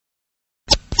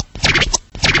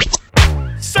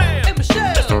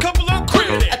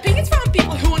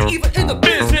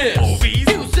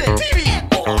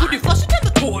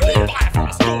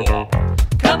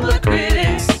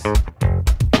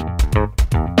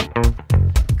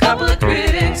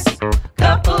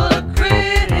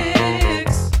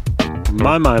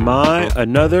My,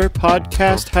 another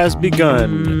podcast has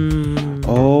begun.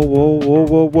 Oh,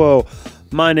 whoa.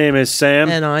 My name is Sam.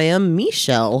 And I am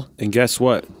Michelle. And guess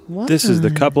what? What? This is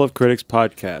the Couple of Critics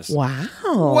podcast.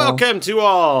 Wow. Welcome to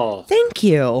all. Thank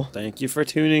you. Thank you for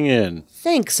tuning in.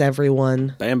 Thanks,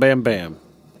 everyone. Bam, bam, bam.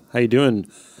 How you doing,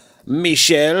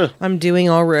 Michelle? I'm doing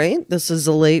all right. This is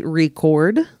a late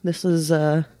record. This is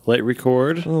Late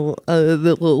record. late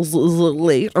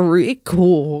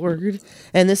record.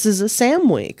 And this is a Sam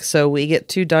week. So we get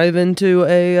to dive into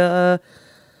a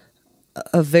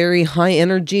very high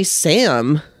energy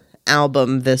Sam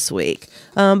album this week.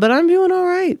 But I'm doing all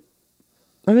right.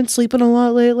 I've been sleeping a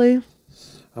lot lately.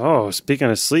 Oh,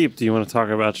 speaking of sleep, do you want to talk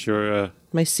about your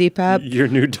My CPAP. your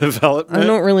new development? I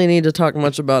don't really need to talk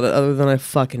much about it other than I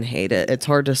fucking hate it. It's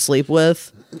hard to sleep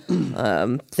with.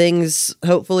 Things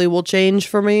hopefully will change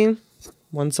for me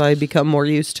once I become more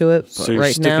used to it. But So you're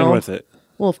right sticking now, with it.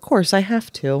 well, of course I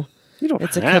have to. You don't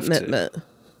It's a have commitment. to.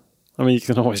 I mean, you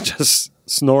can always just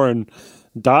snore and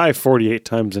die 48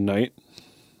 times a night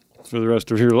for the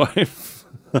rest of your life.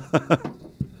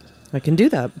 I can do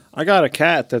that. I got a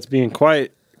cat that's being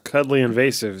quite cuddly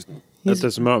invasive at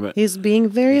this moment. He's being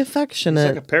very It's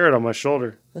affectionate. like a parrot on my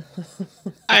shoulder.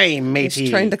 Hey, matey. He's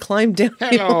trying to climb down.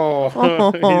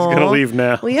 Hello. He's going to leave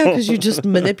now. Well, yeah, because you just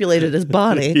manipulated his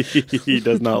body. He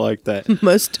does not like that.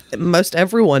 Most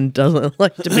everyone doesn't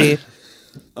like to be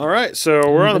All right, so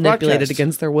we're on the manipulated podcast.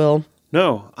 against their will.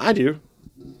 No, I do.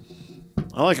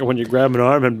 I like it when you grab an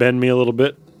arm and bend me a little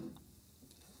bit.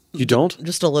 You don't?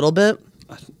 Just a little bit.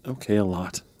 Okay, a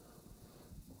lot.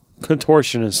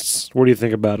 Contortionists, what do you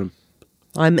think about them?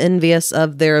 I'm envious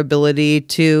of their ability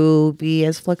to be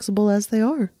as flexible as they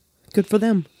are. Good for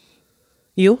them.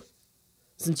 You?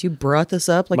 Since you brought this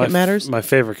up like it matters? My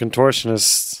favorite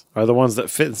contortionists are the ones that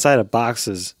fit inside of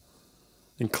boxes,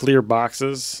 in clear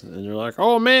boxes, and you're like,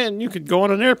 oh man, you could go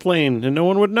on an airplane and no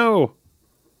one would know.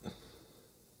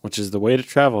 Which is the way to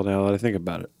travel now that I think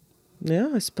about it. Yeah,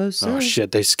 I suppose so. Oh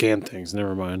shit, they scan things,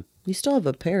 never mind. You still have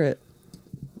a parrot.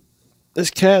 This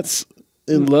cat's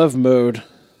in love mode.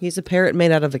 He's a parrot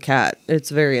made out of a cat. It's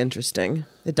very interesting.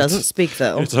 It doesn't speak,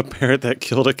 though. It's a parrot that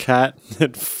killed a cat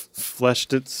that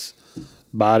fleshed its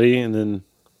body and then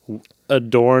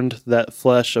adorned that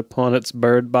flesh upon its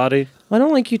bird body. I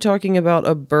don't like you talking about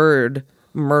a bird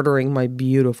murdering my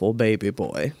beautiful baby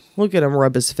boy. Look at him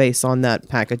rub his face on that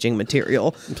packaging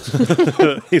material.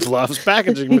 He loves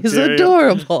packaging He's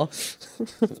material. adorable.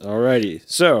 Alrighty,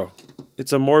 so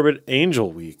it's a Morbid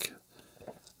Angel week.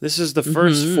 This is the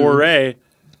first foray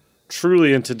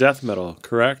truly into death metal,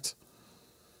 correct?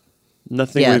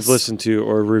 Nothing Yes. we've listened to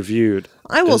or reviewed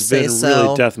I will has say been so.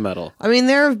 really death metal. I mean,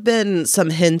 there have been some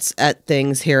hints at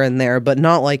things here and there, but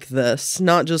not like this.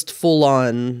 Not just full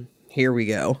on, here we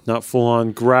go. Not full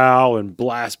on growl and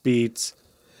blast beats.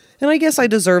 And I guess I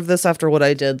deserve this after what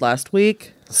I did last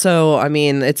week. So, I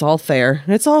mean, it's all fair.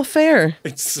 It's all fair.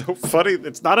 It's so funny.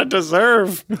 It's not a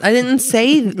deserve. I didn't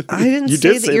say You that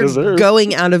did say you're deserve.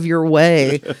 going out of your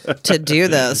way to do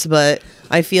this, but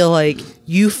I feel like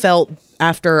you felt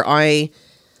after I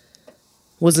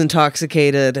was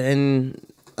intoxicated and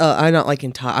I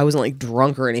wasn't like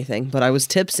drunk or anything, but I was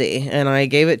tipsy and I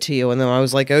gave it to you and then I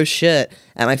was like, "Oh shit."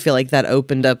 And I feel like that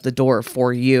opened up the door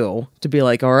for you to be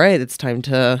like, "All right, it's time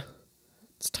to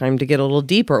get a little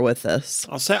deeper with this."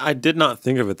 I'll say I did not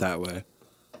think of it that way.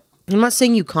 I'm not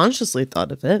saying you consciously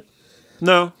thought of it.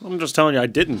 No, I'm just telling you I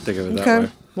didn't think of it that way.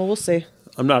 Well, we'll see.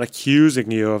 I'm not accusing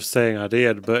you of saying I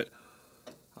did, but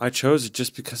I chose it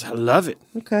just because I love it.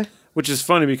 Okay. Which is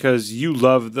funny because you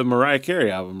love the Mariah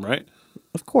Carey album, right?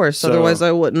 Of course, So- otherwise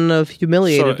I wouldn't have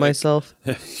humiliated So- myself.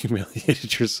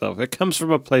 Humiliated yourself. It comes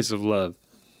from a place of love.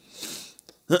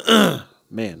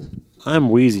 Man, I'm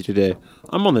wheezy today.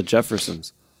 I'm on the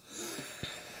Jeffersons.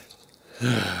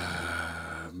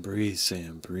 Breathe,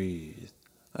 Sam, breathe.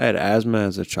 I had asthma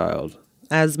as a child.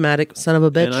 Asthmatic son of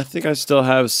a bitch. And I think I still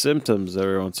have symptoms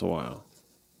every once in a while.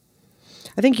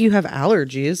 I think you have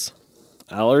allergies.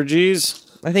 Allergies?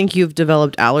 I think you've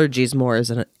developed allergies more as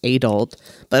an adult,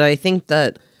 but I think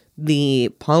that the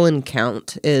pollen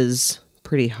count is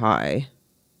pretty high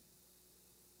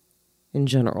in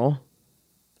general.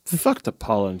 Fuck the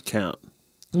pollen count.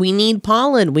 We need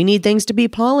pollen. We need things to be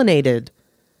pollinated.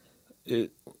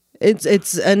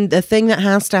 It's a thing that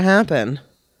has to happen.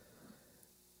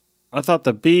 I thought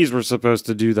the bees were supposed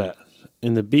to do that.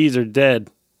 And the bees are dead.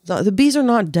 The bees are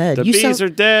not dead. The bees are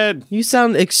dead. You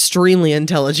sound extremely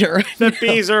intelligent right now. The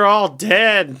bees are all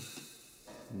dead.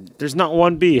 There's not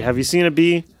one bee. Have you seen a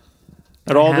bee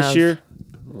at all this have. year?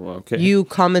 Oh, okay. You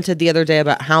commented the other day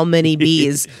about how many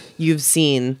bees you've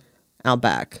seen out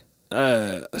back.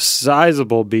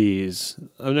 Sizable bees.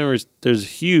 There's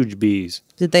huge bees.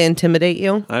 Did they intimidate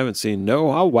you? I haven't seen. No,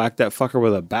 I'll whack that fucker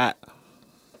with a bat.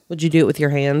 Would you do it with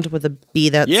your hand with a bee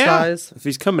that size? If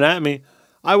he's coming at me,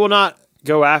 I will not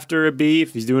go after a bee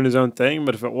if he's doing his own thing,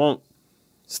 but if it won't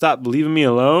stop leaving me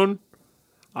alone,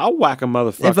 I'll whack a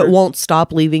mototherfucker. If it won't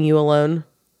stop leaving you alone?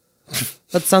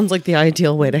 That sounds like the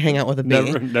ideal way to hang out with a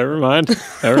bee. Never mind.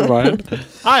 Never mind.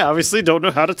 I obviously don't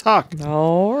know how to talk.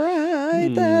 All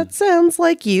right. That sounds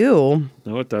like you.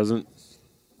 No, it doesn't.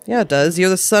 Yeah, it does. You're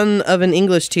the son of an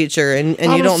English teacher, and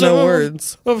you don't know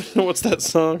words. What's that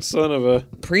song? Son of a...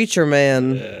 Preacher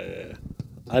man. Yeah.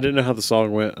 I didn't know how the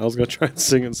song went. I was going to try and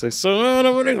sing and say, son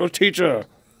of an English teacher.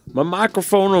 My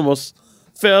microphone almost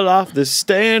fell off this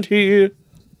stand here.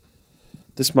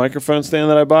 This microphone stand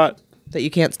that I bought. That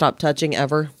you can't stop touching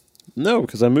ever? No,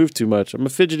 because I move too much. I'm a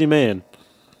fidgety man.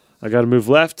 I got to move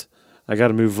left. I got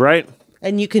to move right.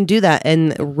 And you can do that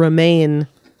and remain...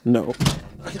 No.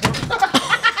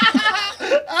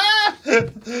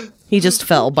 He just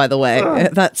fell, by the way.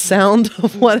 That sound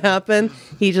of what happened,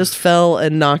 he just fell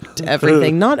and knocked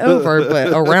everything, not over,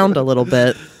 but around a little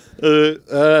bit.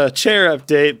 Chair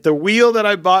update. The wheel that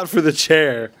I bought for the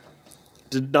chair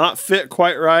did not fit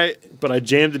quite right, but I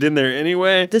jammed it in there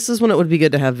anyway. This is when it would be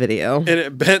good to have video. And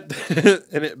it bent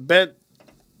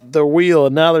the wheel,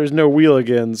 and now there's no wheel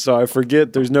again, so I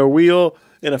forget there's no wheel,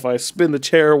 and if I spin the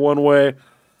chair one way,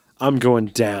 I'm going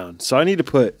down. So I need to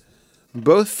put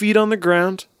both feet on the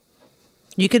ground.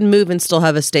 You can move and still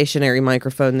have a stationary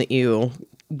microphone that you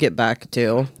get back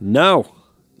to. No.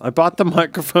 I bought the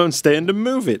microphone stand to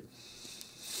move it.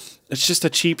 It's just a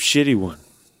cheap, shitty one.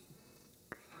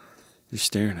 You're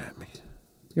staring at me.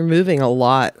 You're moving a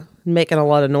lot, making a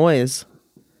lot of noise.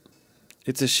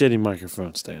 It's a shitty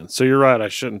microphone stand. So you're right, I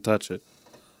shouldn't touch it.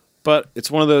 But it's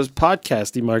one of those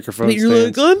podcasty microphone but you're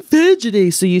stands. like, I'm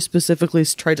fidgety. So you specifically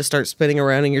tried to start spinning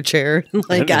around in your chair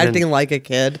and acting like a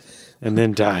kid. And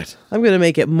then died. I'm going to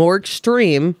make it more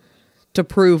extreme to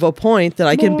prove a point that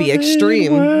I can be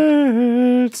extreme.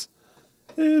 Words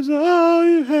is all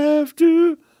you have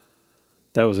to.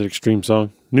 That was an extreme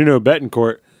song. Nuno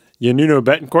Betancourt. You a Nuno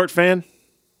Betancourt fan?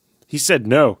 He said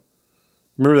no.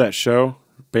 Remember that show?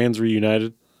 Bands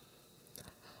Reunited?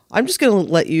 I'm just going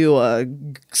to let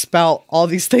you spout all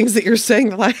these things that you're saying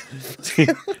that I...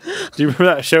 Do you remember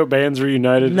that show, Bands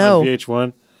Reunited No. on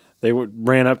VH1? They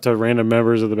ran up to random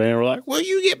members of the band and were like, will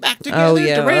you get back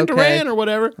together? Duran or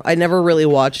whatever. I never really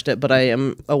watched it, but I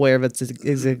am aware of its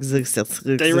existence.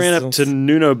 They ran up to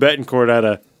Nuno Betancourt at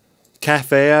a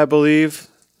cafe, I believe.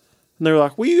 And they were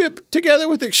like, will you get together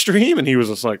with Extreme? And he was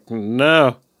just like,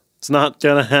 no, it's not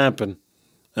going to happen.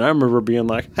 And I remember being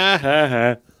like, ha, ha,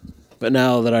 ha. But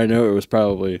now that I know it was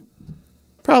probably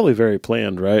very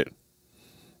planned, right? I'm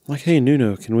like, hey,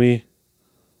 Nuno, can we...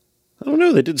 I don't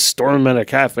know. They did storm at a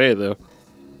cafe, though.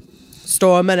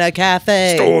 Storm in a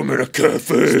cafe. Storm in a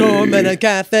cafe. Storm in a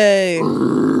cafe.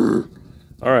 All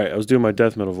right, I was doing my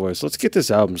death metal voice. Let's get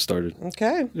this album started.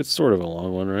 Okay. It's sort of a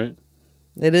long one, right?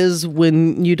 It is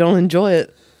when you don't enjoy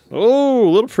it. Oh,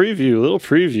 little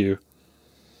preview.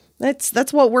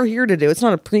 That's what we're here to do. It's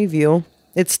not a preview.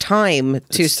 It's time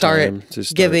to start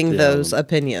giving those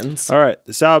opinions. All right,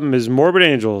 this album is Morbid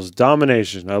Angels,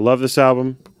 Domination. I love this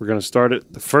album. We're going to start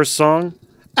it. The first song,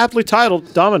 aptly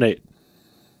titled, Dominate.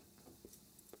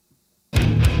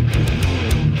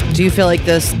 Do you feel like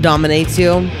this dominates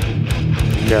you?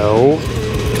 No,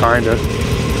 kind of.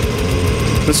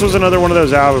 This was another one of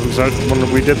those albums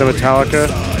when we did the Metallica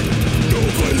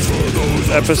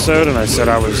episode, and I said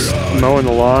I was mowing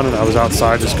the lawn, and I was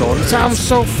outside just going, this album's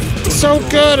so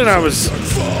good, and I was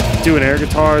doing air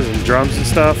guitars and drums and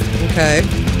stuff. Okay.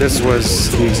 This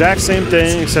was the exact same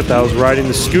thing, except I was riding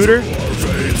the scooter,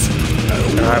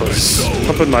 and I was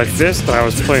pumping my fist, and I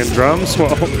was playing drums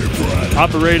while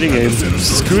operating a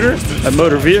scooter, a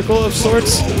motor vehicle of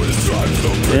sorts,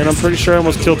 and I'm pretty sure I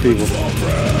almost killed people.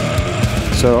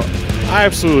 So, I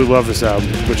absolutely love this album,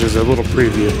 which is a little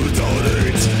preview.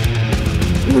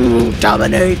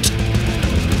 Dominate.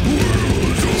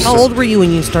 How old were you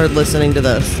when you started listening to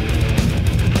this?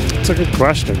 That's a good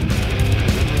question.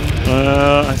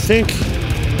 I think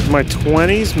my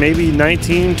 20s, maybe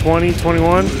 19, 20,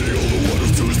 21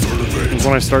 is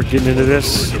when I started getting into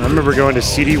this. I remember going to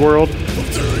CD World.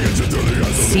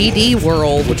 CD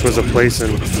World. Which was a place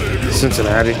in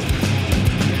Cincinnati.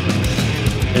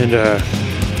 And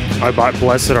I bought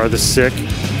Blessed Are the Sick,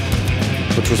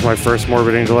 which was my first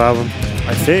Morbid Angel album,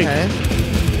 I think. Okay.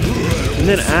 And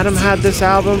then Adam had this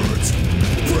album,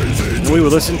 and we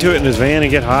would listen to it in his van and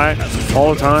get high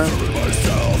all the time.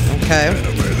 Okay.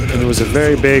 And it was a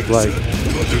very big, like,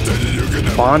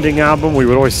 bonding album. We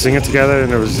would always sing it together,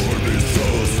 and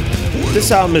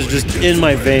this album is just in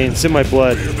my veins, in my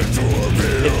blood.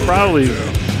 It probably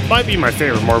might be my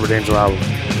favorite Morbid Angel album.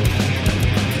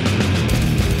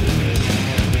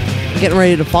 Getting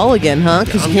ready to fall again, huh?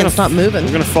 Because you can't stop moving.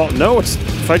 I'm gonna fall. No,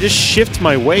 if I just shift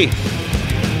my weight,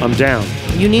 I'm down.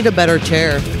 You need a better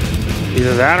chair.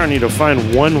 Either that or I need to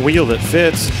find one wheel that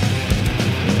fits.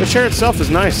 The chair itself is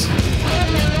nice.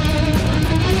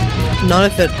 Not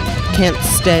if it can't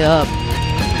stay up.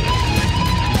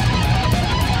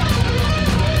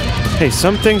 Hey,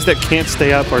 some things that can't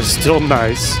stay up are still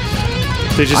nice.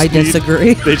 I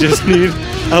disagree. They just need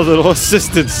a little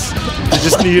assistance. You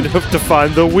just need to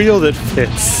find the wheel that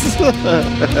fits.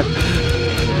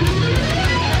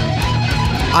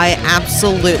 I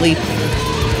absolutely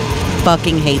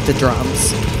fucking hate the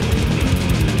drums.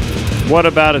 What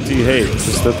about it do you hate?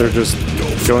 Just that they're just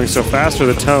going so fast, or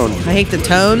the tone? I hate the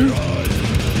tone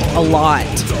a lot.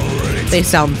 They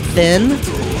sound thin.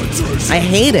 I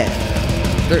hate it.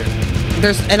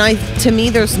 To me,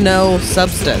 there's no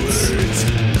substance.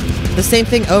 The same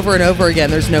thing over and over again.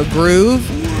 There's no groove.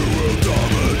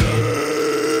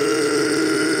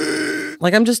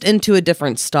 Like, I'm just into a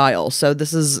different style. So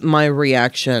this is my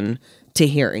reaction to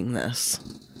hearing this.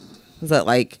 Is that,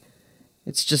 like,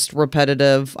 it's just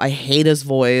repetitive. I hate his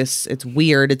voice. It's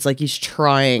weird. It's like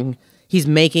he's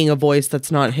making a voice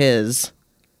that's not his.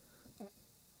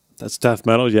 That's death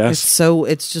metal, yes.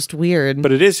 It's just weird.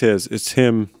 But it is his. It's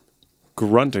him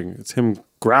grunting. It's him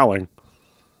growling.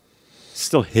 It's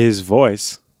still his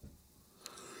voice.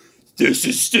 This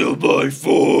is still my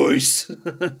voice.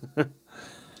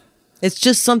 It's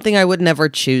just something I would never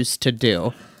choose to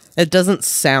do. It doesn't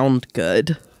sound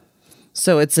good.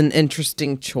 So it's an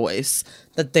interesting choice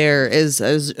that there is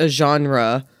a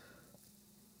genre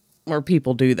where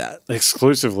people do that.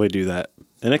 Exclusively do that.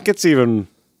 And it gets even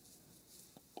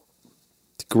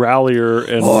growlier.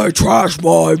 And I trash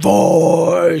my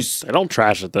voice. They don't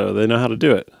trash it, though. They know how to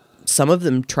do it. Some of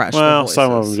them trash their Well, voices.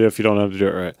 some of them do if you don't know how to do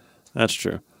it right. That's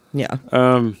true. Yeah.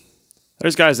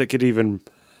 There's guys that could even,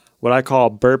 what I call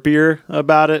burpier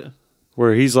about it,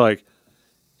 where he's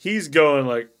going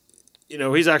like,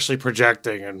 he's actually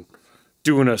projecting and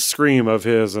doing a scream of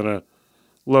his and a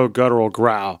low guttural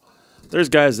growl. There's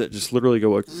guys that just literally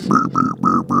go like,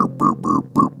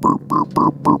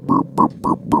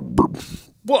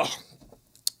 whoa,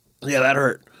 yeah, that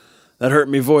hurt. That hurt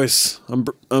me voice. I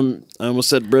almost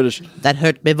said British. That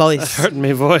hurt my voice. That hurt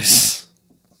me voice.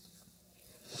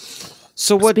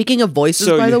 So what? Speaking of voices,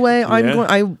 by the way,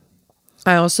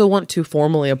 I also want to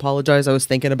formally apologize. I was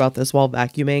thinking about this while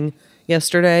vacuuming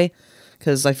yesterday,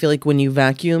 because I feel like when you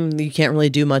vacuum, you can't really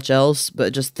do much else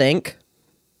but just think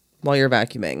while you're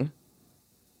vacuuming.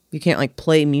 You can't like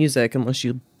play music unless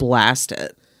you blast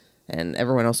it, and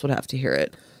everyone else would have to hear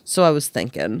it. So I was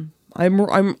thinking, I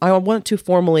want to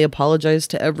formally apologize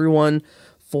to everyone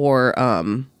for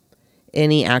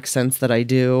any accents that I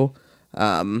do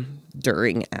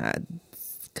during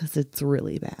ads, because it's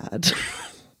really bad.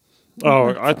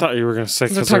 Oh, I thought you were going to say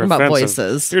because We're talking about offensive.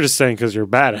 voices. You're just saying because you're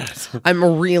bad at it.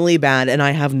 I'm really bad, and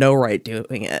I have no right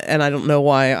doing it, and I don't know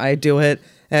why I do it,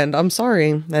 and I'm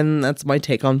sorry, and that's my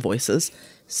take on voices.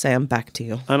 Sam, back to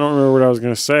you. I don't remember what I was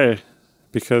going to say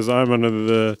because I'm under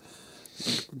the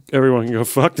everyone can go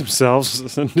fuck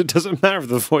themselves, and it doesn't matter if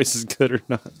the voice is good or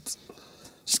not.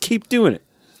 Just keep doing it.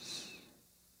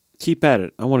 Keep at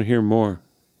it. I want to hear more.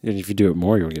 And if you do it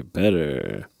more, you'll get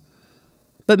better.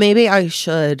 But maybe I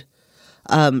should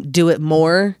do it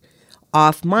more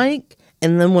off mic,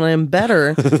 and then when I'm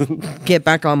better, get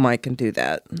back on mic and do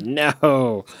that.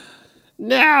 No.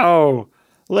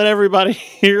 Let everybody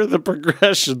hear the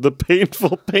progression, the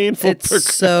painful It's progression.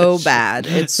 so bad.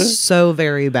 It's so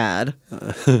very bad.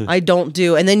 I don't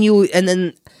do,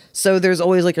 so there's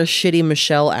always like a shitty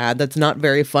Michelle ad that's not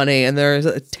very funny, and there's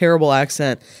a terrible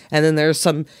accent, and then there's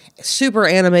some super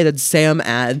animated Sam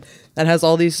ad that has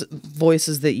all these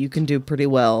voices that you can do pretty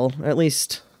well, or at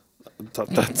least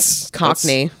That's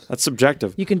Cockney. That's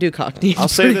subjective. You can do Cockney. I'll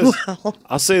say pretty this. well.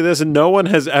 I'll say this, and no one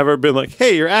has ever been like,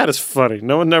 "Hey, your ad is funny."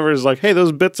 No one never is like, "Hey,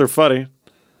 those bits are funny."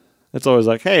 It's always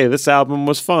like, "Hey, this album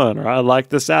was fun," or "I like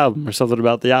this album," or something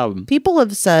about the album. People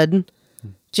have said,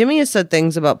 Jimmy has said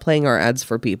things about playing our ads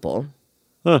for people.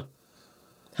 Huh?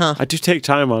 Huh? I do take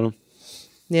time on them.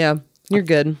 Yeah, you're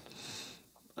good.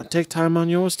 I take time on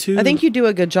yours too. I think you do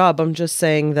a good job. I'm just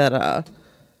saying that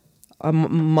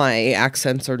my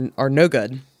accents are no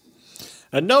good.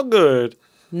 and no good.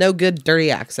 No good,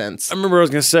 dirty accents. I remember what I was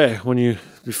gonna say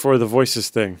before the voices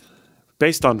thing,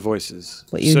 based on voices.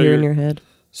 What you hear in your head.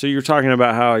 So you're talking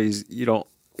about how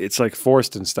it's like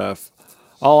forced and stuff.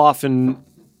 I'll often,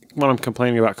 when I'm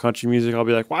complaining about country music, I'll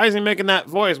be like, why is he making that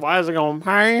voice? Why is it going,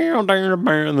 and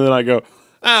then I go,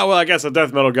 well, I guess a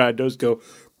death metal guy does go,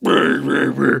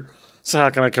 so how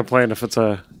can I complain if it's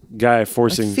a guy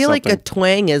forcing I feel something? like a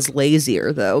twang is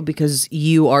lazier, though, because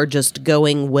you are just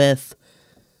going with,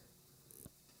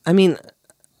 I mean,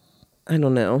 I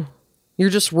don't know. You're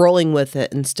just rolling with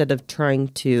it instead of trying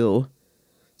to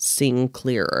sing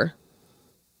clearer.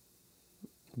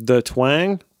 The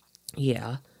twang?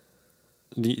 Yeah.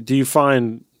 Do you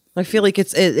find I feel like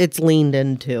it's leaned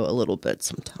into a little bit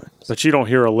sometimes. that you don't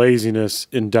hear a laziness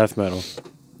in death metal?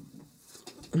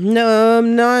 No,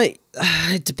 I'm not.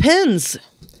 It depends.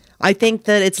 I think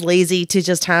that it's lazy to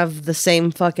just have the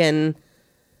same fucking.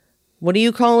 What do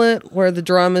you call it? Where the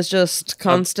drum is just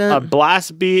constant? A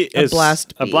blast beat is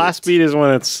blast a blast beat is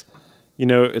when it's,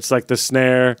 it's like the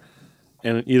snare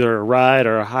and either a ride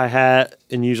or a hi-hat,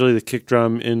 and usually the kick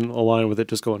drum in line with it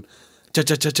just going.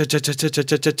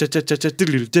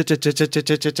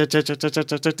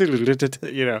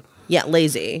 Yeah,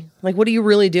 lazy. Like, what are you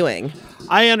really doing?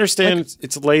 I understand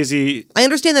it's lazy I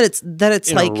understand that it's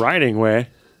in like a writing way.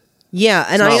 yeah,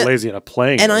 and It's I not lazy in a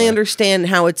playing and way. I understand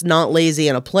how it's not lazy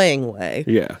in a playing way.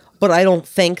 Yeah. But I don't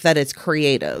think that it's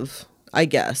creative, I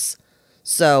guess.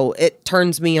 So it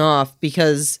turns me off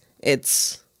because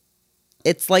it's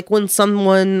like when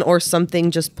someone or something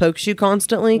just pokes you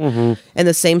constantly in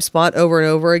the same spot over and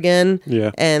over again. Yeah.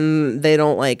 And they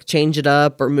don't like change it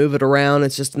up or move it around.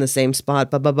 It's just in the same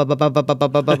spot. Like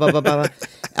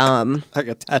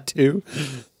a tattoo.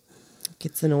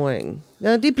 It's annoying.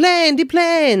 Deplane.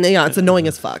 Yeah, it's annoying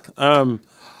as fuck. I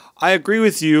agree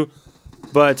with you,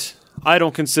 but I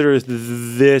don't consider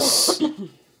this.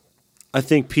 I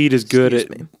think Pete is good at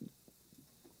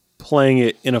playing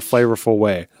it in a flavorful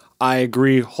way. I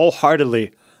agree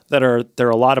wholeheartedly that there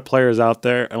are a lot of players out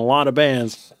there and a lot of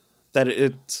bands that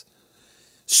it's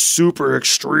super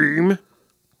extreme,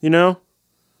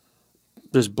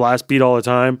 There's blast beat all the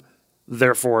time.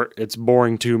 Therefore, it's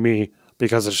boring to me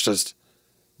because it's just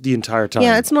the entire time.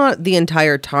 Yeah, it's not the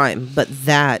entire time, but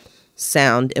that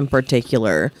sound in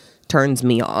particular turns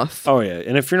me off. Oh, yeah.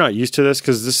 And if you're not used to this,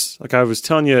 because this, like I was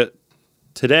telling you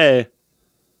today,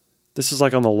 this is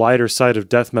like on the lighter side of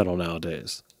death metal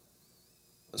nowadays.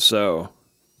 So,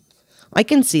 I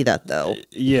can see that though.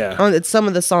 yeah. It's some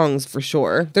of the songs for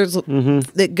sure. There's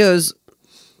it goes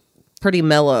pretty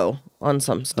mellow on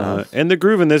some stuff. And the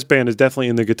groove in this band is definitely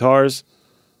in the guitars,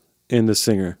 in the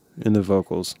singer, in the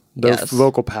vocals. Those Yes.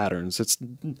 vocal patterns.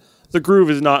 The groove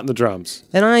is not in the drums.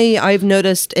 And I've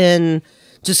noticed in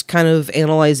just kind of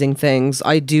analyzing things,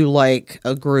 I do like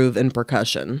a groove in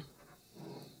percussion.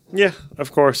 Yeah,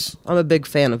 of course. I'm a big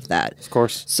fan of that. Of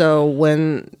course. So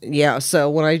when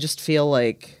I just feel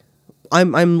like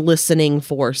I'm listening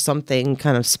for something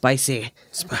kind of spicy,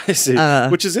 Spicy.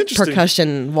 Which is interesting.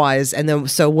 percussion wise, and then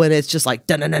so when it's just like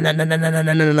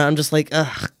I'm just like,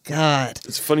 ugh, God.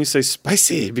 It's funny you say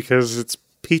spicy because it's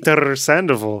Peter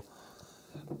Sandoval.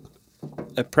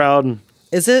 A proud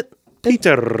Is it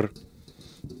Peter.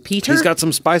 Peter? He's got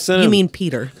some spice in him. You mean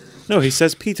Peter? No, he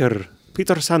says Peter.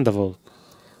 Peter Sandoval.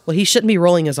 Well, he shouldn't be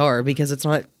rolling his R because it's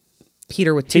not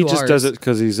Peter with two He just Rs. does it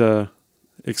because he's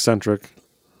eccentric.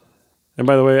 And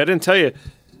by the way, I didn't tell you,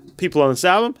 people on this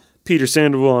album, Peter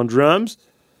Sandoval on drums,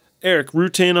 Eric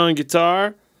Rutain on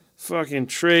guitar, fucking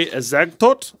Trey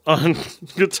Azagtot on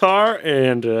guitar,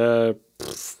 and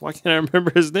why can't I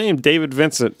remember his name? David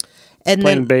Vincent And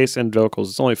playing then bass and vocals.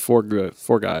 It's only four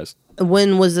guys.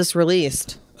 when was this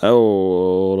released? Oh,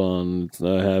 hold on.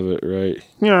 I have it right.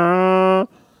 Yeah.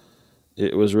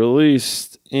 It was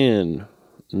released in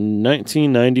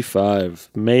 1995,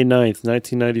 May 9th,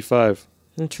 1995.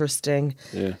 Interesting.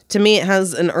 Yeah. To me, it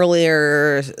has an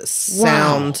earlier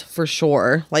sound for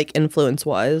sure, like influence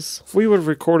wise. If we would have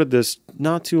recorded this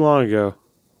not too long ago,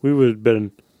 we would have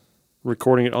been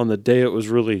recording it on the day it was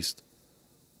released.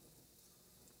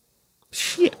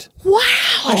 Shit.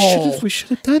 Wow. We should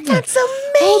have done that. That's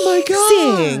amazing. Oh my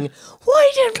God.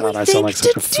 Why didn't God, we I think sound like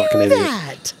such to a fucking do idiot.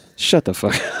 that? Shut the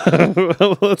fuck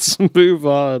up. Let's move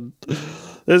on.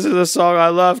 This is a song I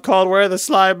love called Where the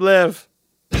Slime Live.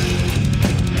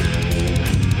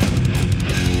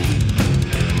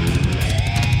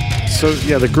 So,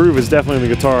 yeah, the groove is definitely in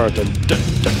the guitar.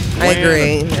 I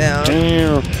agree. Yeah.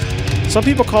 Damn. Some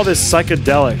people call this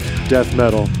psychedelic death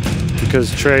metal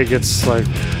because Trey gets like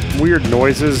weird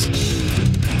noises.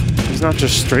 He's not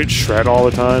just straight shred all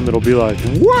the time. It'll be like,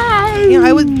 wow. Yeah,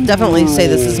 I would definitely say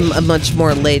this is a much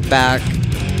more laid back.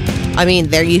 I mean,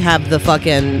 there you have the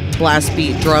fucking blast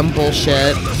beat drum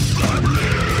bullshit.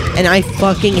 And I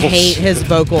fucking hate his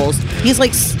vocals. He's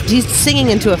like, he's singing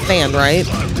into a fan, right?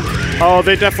 Oh,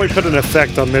 they definitely put an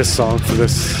effect on this song for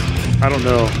this. I don't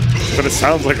know, but it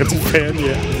sounds like it's a fan,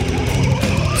 yeah.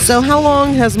 So how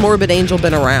long has Morbid Angel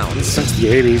been around? Since the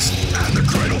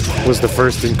 80s was the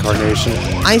first incarnation.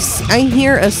 I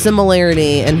hear a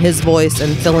similarity in his voice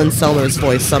and Phil Anselmo's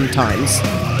voice sometimes.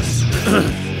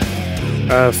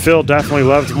 Phil definitely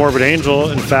loved Morbid Angel.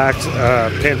 In fact,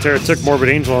 Pantera took Morbid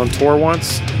Angel on tour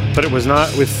once, but it was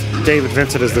not with David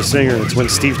Vincent as the singer. It's when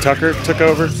Steve Tucker took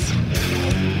over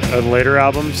on later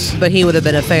albums. But he would have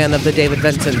been a fan of the David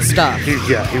Vincent stuff. He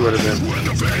would have been.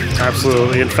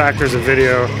 Absolutely. In fact, there's a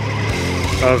video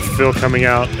of Phil coming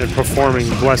out and performing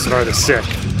Blessed Are the Sick.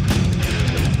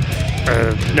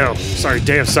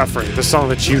 Day of Suffering, the song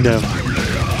that you know.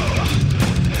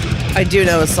 I do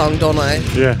know a song, don't I?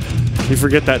 Yeah. You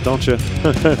forget that, don't you?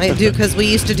 I do, because we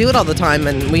used to do it all the time,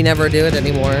 and we never do it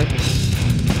anymore.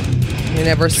 We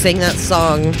never sing that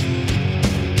song.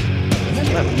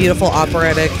 That beautiful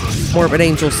operatic Morbid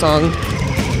Angel song.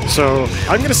 So,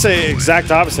 I'm going to say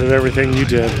exact opposite of everything you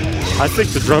did. I think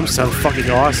the drums sound fucking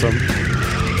awesome.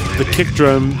 The kick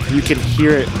drum, you can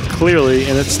hear it clearly,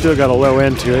 and it's still got a low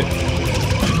end to it.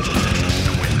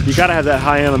 You gotta have that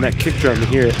high end on that kick drum to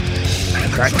hear it.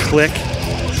 That click,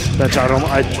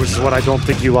 which is what I don't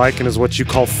think you like, and is what you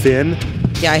call thin.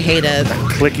 Yeah, I hate it.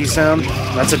 That clicky sound,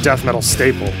 that's a death metal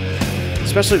staple.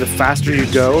 Especially the faster you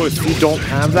go, if you don't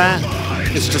have that,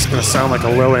 it's just gonna sound like a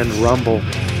low end rumble.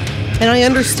 And I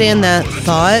understand that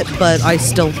thought, but I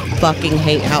still fucking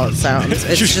hate how it sounds.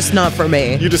 It's just not for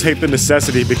me. You just hate the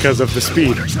necessity because of the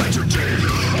speed.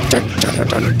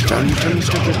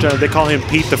 They call him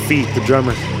Pete the Feet, the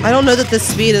drummer. I don't know that the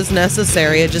speed is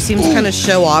necessary. It just seems kind of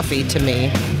show-offy to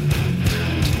me.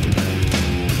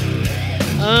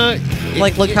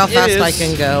 Like, look how fast I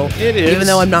can go. It is. Even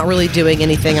though I'm not really doing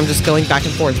anything, I'm just going back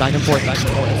and forth, back and forth, back and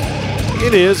forth.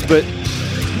 It is, but...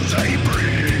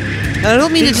 And I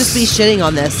don't mean to just be shitting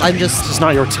on this. I'm just... It's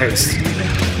not your taste.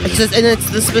 It's just, and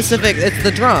it's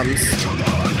the drums.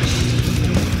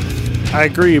 I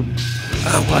agree.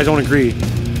 Well, I don't agree.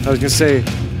 I was going to say,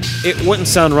 it wouldn't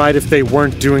sound right if they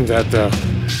weren't doing that, though.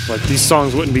 Like, these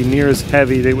songs wouldn't be near as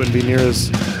heavy. They wouldn't be near as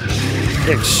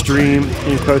extreme,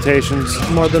 in quotations.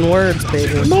 More than words,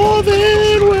 baby. More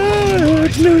than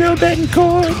words, Nuno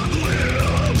Betancourt.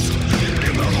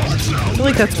 I feel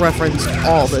like that's referenced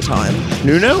all the time.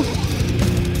 Nuno?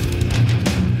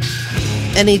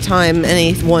 Anytime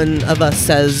any one of us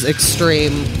says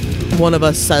extreme, one of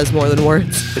us says more than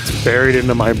words. It's buried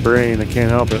into my brain. I can't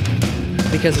help it.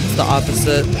 Because it's the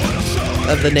opposite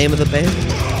of the name of the band.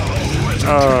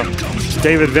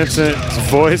 David Vincent's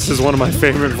voice is one of my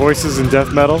favorite voices in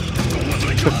death metal.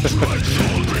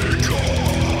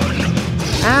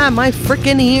 My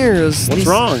freaking ears. What's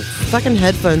wrong? Fucking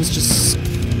headphones just...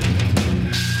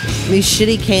 These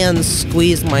shitty cans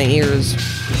squeeze my ears.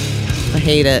 I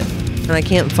hate it. And I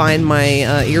can't find my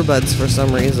earbuds for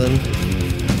some reason.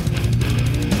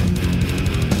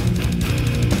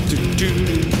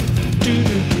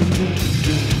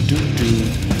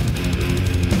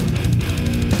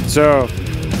 So,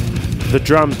 the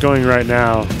drums going right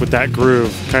now with that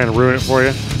groove kind of ruin it for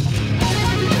you.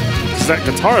 Because that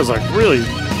guitar is like really...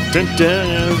 Dun,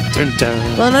 dun, dun,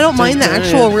 dun, Well, and I don't mind the dun,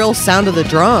 actual dun. real sound of the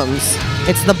drums.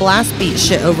 It's the blast beat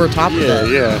shit over top of it.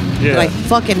 Yeah. That I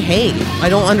fucking hate. I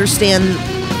don't understand.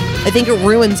 I think it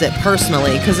ruins it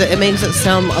personally because it makes it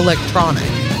sound electronic.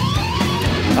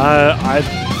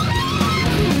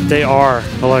 They are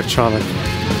electronic.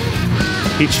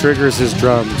 He triggers his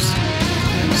drums.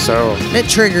 So It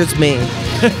triggers me.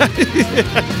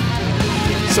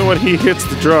 so when he hits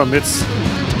the drum, it's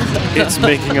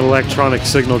making an electronic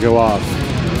signal go off.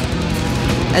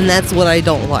 And that's what I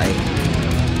don't like.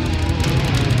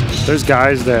 There's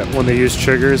guys that when they use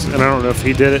triggers, and I don't know if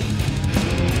he did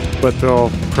it, but they'll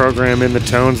program in the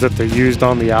tones that they used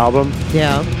on the album,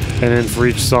 Yeah. and then for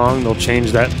each song they'll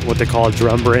change that, what they call a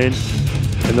drum brain,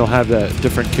 and they'll have that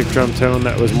different kick drum tone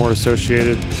that was more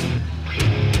associated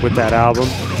with that album.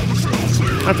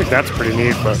 I think that's pretty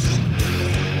neat, but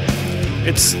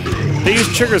they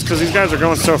use triggers because these guys are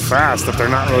going so fast that they're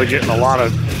not really getting a lot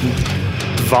of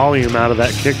volume out of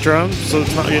that kick drum, so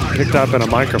it's not getting picked up in a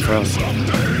microphone.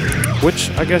 Which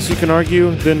I guess you can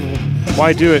argue, then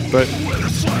why do it? But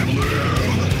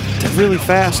they're really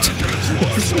fast.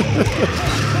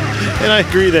 And I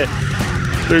agree that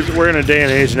we're in a day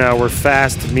and age now where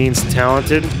fast means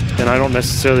talented, and I don't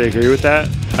necessarily agree with that.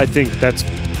 I think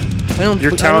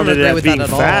you're talented at being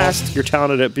fast. You're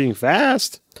talented at being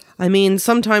fast. I mean,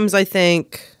 sometimes I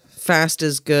think fast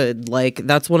is good. Like,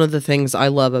 that's one of the things I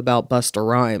love about Busta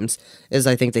Rhymes, is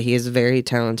I think that he is a very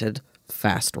talented,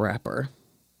 fast rapper.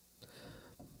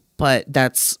 But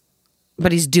that's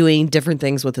but he's doing different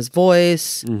things with his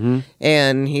voice,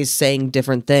 and he's saying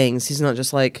different things. He's not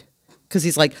just like, because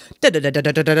he's like, and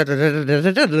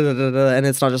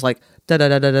it's not just like, I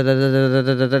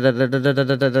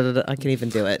can't even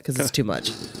do it because it's too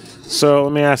much. So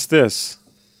let me ask this.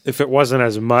 If it wasn't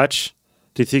as much,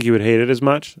 do you think you would hate it as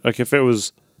much? Like if it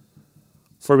was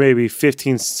for maybe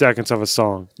 15 seconds of a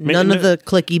song. None of the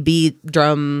clicky beat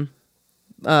drum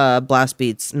blast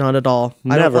beats, not at all. I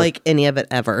don't Never. like any of it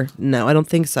ever. No, I don't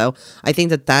think so. I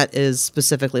think that is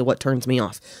specifically what turns me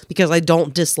off, because I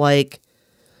don't dislike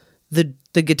the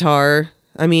guitar.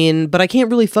 I mean, but I can't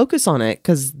really focus on it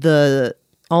because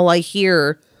all I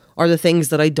hear are the things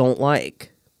that I don't like.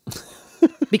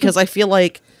 Because I feel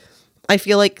like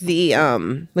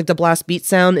the blast beat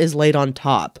sound is laid on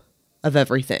top of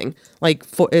everything. Like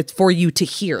it's for you to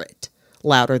hear it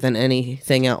louder than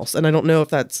anything else. And I don't know if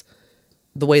that's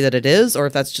the way that it is or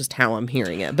if that's just how I'm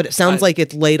hearing it. But it sounds like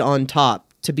it's laid on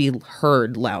top to be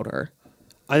heard louder.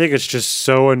 I think it's just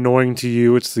so annoying to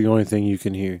you. It's the only thing you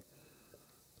can hear.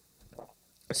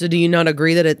 So do you not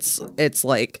agree that it's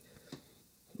like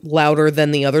louder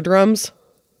than the other drums?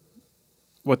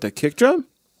 What, the kick drum?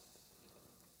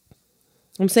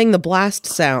 I'm saying the blast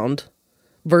sound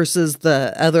versus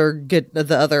the other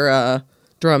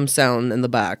drum sound in the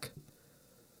back.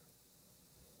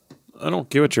 I don't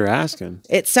get what you're asking.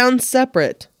 It sounds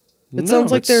separate. It No,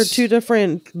 sounds like there are it's- two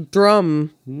different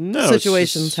drum No,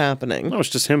 situations it's just, happening. No, it's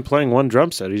just him playing one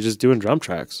drum set. He's just doing drum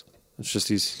tracks. It's just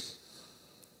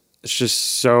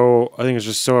so, I think it's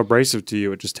just so abrasive to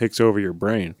you. It just takes over your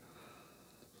brain.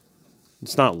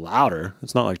 It's not louder.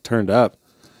 It's not like turned up.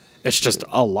 It's just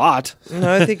a lot.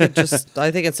 No, I think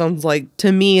it sounds like,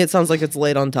 to me, it sounds like it's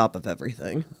laid on top of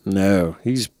everything. No,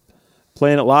 he's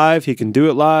playing it live. He can do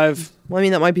it live. Well, I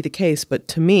mean, that might be the case, but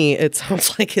to me, it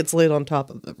sounds like it's laid on top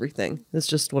of everything. That's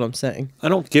just what I'm saying. I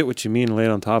don't get what you mean laid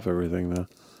on top of everything, though.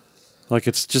 Like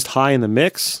it's just high in the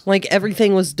mix. Like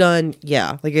everything was done,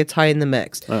 yeah, like it's high in the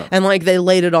mix. Oh. And like they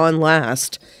laid it on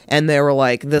last and they were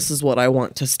like, this is what I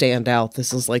want to stand out.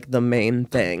 This is like the main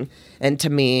thing. And to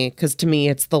me, because to me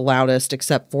it's the loudest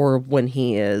except for when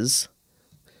he is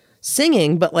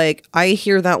singing. But like I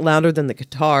hear that louder than the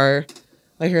guitar.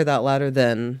 I hear that louder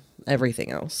than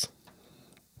everything else.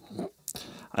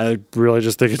 I really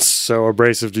just think it's so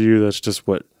abrasive to you. That's just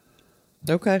what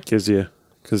Okay. gives you.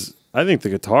 Because I think the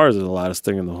guitars are the loudest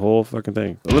thing in the whole fucking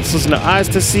thing. But let's listen to Eyes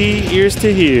to See, Ears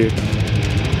to Hear.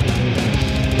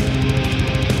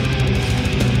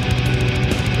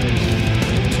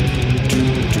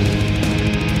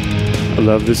 I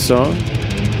love this song.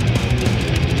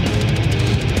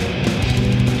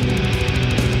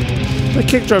 The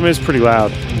kick drum is pretty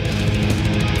loud.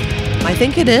 I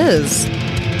think it is.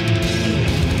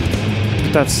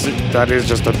 That is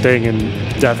just a thing in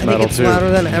death I think metal it's too.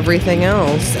 louder than everything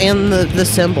else. And the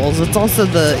cymbals. It's also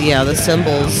the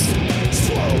cymbals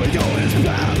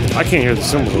I can't hear the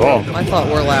cymbals at all. I thought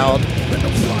were loud.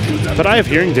 But I have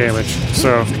hearing damage,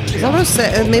 so I was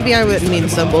say, maybe I wouldn't mean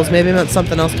cymbals, maybe I meant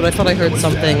something else, but I thought I heard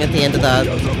something at the end of that.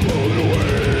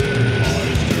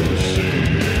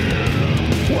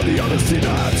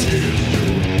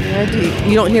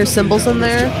 You don't hear cymbals in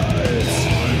there?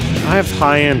 I have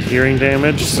high-end hearing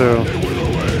damage, so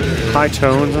high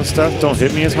tones and stuff don't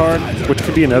hit me as hard, which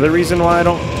could be another reason why I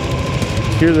don't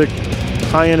hear the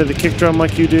high end of the kick drum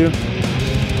like you do.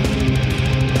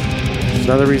 There's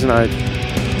another reason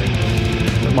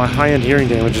my high-end hearing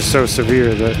damage is so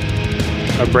severe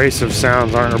that abrasive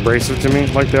sounds aren't abrasive to me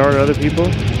like they are to other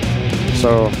people.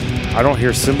 So I don't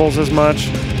hear cymbals as much.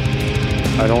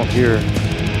 I don't hear...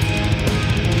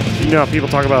 You know how people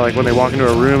talk about like when they walk into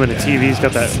a room and the TV's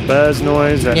got that buzz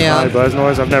noise, that Yeah. high buzz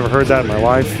noise? I've never heard that in my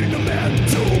life.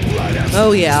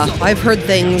 Oh yeah, I've heard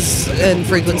things in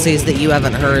frequencies that you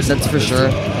haven't heard, that's for sure.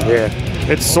 Yeah.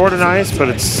 It's sort of nice, but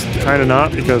it's kind of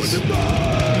not, because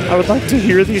I would like to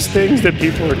hear these things that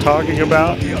people are talking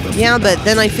about. Yeah, but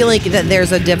then I feel like that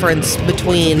there's a difference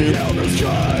between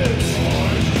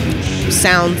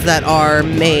sounds that are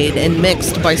made and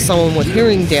mixed by someone with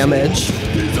hearing damage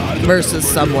versus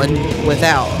someone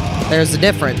without. There's a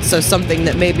difference. So something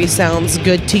that maybe sounds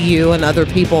good to you and other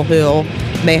people who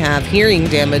may have hearing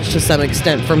damage to some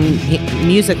extent from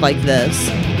music like this,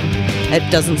 it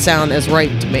doesn't sound as right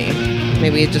to me.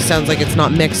 Maybe it just sounds like it's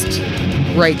not mixed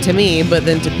right to me, but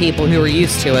then to people who are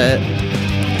used to it,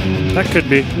 That could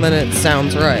be. then it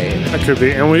sounds right. That could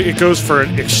be. And it goes for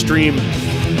an extreme...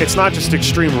 It's not just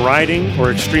extreme writing or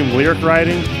extreme lyric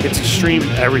writing. It's extreme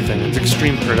everything. It's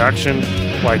extreme production.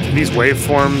 Like these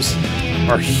waveforms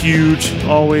are huge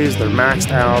always. They're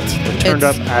maxed out. They're turned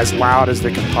up as loud as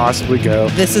they can possibly go.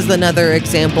 This is another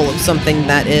example of something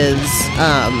that is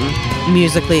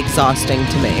musically exhausting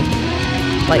to me.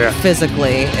 Like,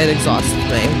 physically, it exhausts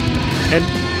me. And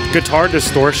guitar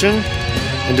distortion,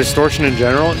 and distortion in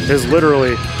general, is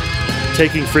literally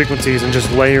taking frequencies and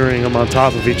just layering them on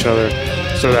top of each other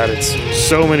so that it's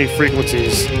so many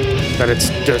frequencies that it's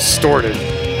distorted.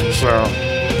 So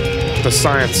the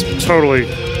science totally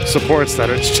supports that.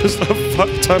 It's just a fuck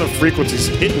ton of frequencies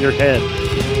hitting your head,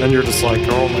 and you're just like,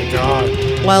 oh my god.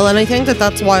 Well, and I think that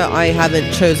that's why I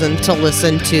haven't chosen to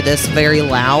listen to this very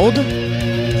loud,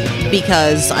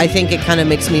 because I think it kind of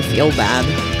makes me feel bad.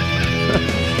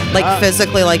 Like,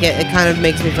 physically, like, it kind of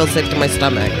makes me feel sick to my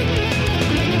stomach.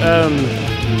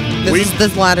 This is the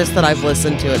loudest that I've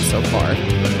listened to it so far.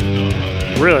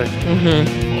 Really?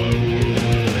 Mm-hmm.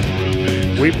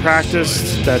 We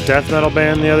practiced that death metal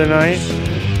band the other night,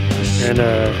 and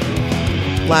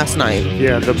last night.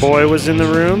 Yeah, the boy was in the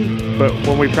room, but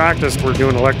when we practiced, we're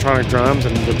doing electronic drums,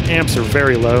 and the amps are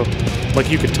very low. Like,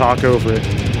 you could talk over it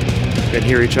and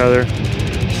hear each other.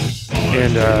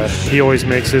 And he always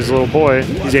makes his little boy,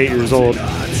 he's 8 years old,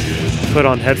 put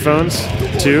on headphones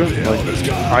too, like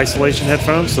isolation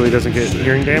headphones, so he doesn't get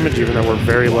hearing damage, even though we're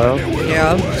very low.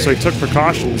 Yeah. So he took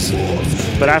precautions.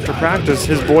 But after practice,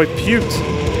 his boy puked,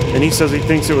 and he says he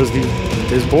thinks it was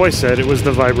his boy said it was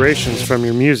the vibrations from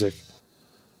your music.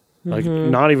 Like,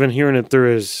 not even hearing it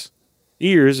through his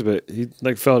ears, but he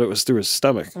like felt it was through his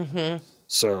stomach. Mm-hmm.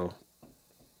 So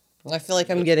I feel like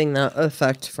I'm getting that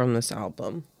effect from this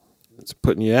album. It's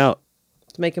putting you out.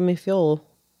 It's making me feel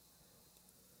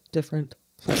different.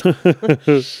 All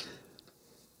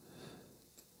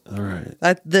right.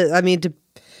 I mean, to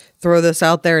throw this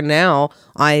out there now,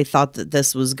 I thought that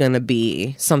this was going to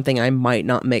be something I might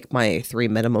not make my 3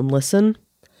 minimum listen.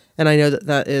 And I know that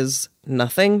that is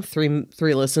nothing. Three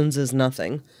listens is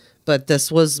nothing. But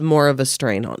this was more of a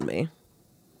strain on me.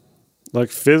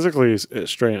 Like, physically it's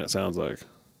strain, it sounds like.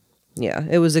 Yeah,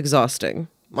 it was exhausting.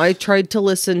 I tried to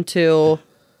listen to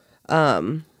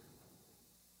some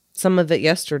of it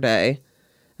yesterday,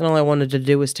 and all I wanted to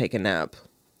do was take a nap.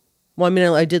 Well, I mean,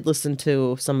 I did listen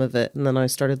to some of it, and then I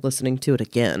started listening to it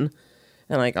again,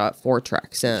 and I got 4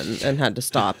 tracks in and had to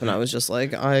stop, and I was just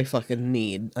like, I fucking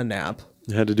need a nap.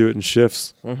 You had to do it in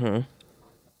shifts.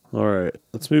 Mm-hmm. All right,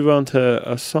 let's move on to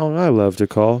a song I love to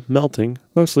call Melting,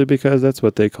 mostly because that's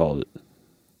what they called it.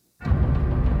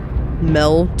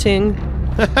 Melting?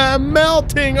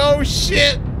 Melting, oh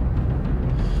shit!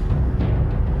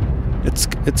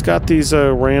 It's got these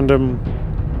random,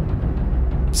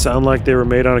 sound like they were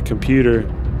made on a computer.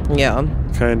 Yeah.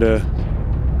 Kind of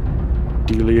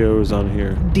dealios on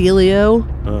here. Dealio?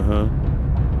 Uh-huh.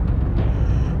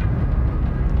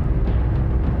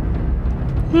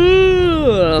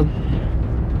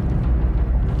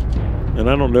 And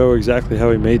I don't know exactly how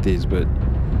he made these, but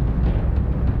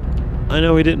I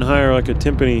know he didn't hire like a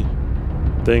timpani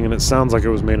thing, and it sounds like it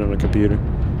was made on a computer.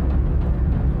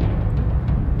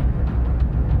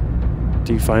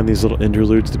 Do you find these little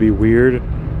interludes to be weird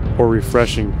or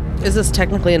refreshing? Is this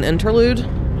technically an interlude?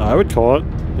 I would call it.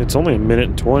 It's only 1 minute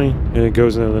and 20, and it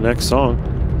goes into the next song,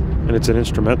 and it's an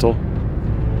instrumental.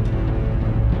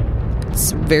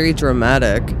 It's very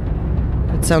dramatic.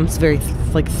 It sounds very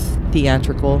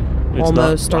theatrical, It's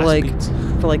almost, not or like beats.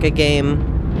 for like a game.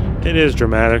 It is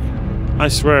dramatic. I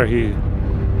swear he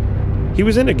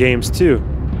was into games too.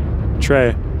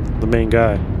 Trey, the main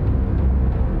guy.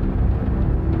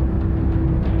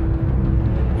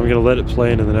 I'm gonna let it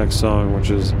play into the next song,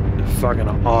 which is a fucking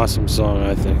awesome song,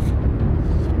 I think.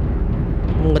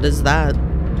 What is that?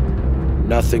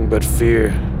 Nothing but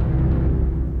fear.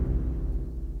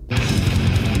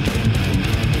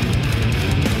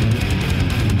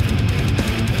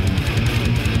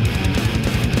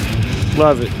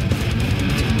 Love it.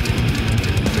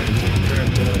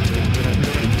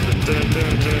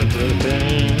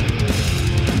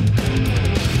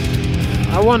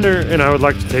 I wonder, and I would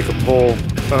like to take a poll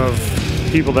of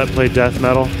people that play death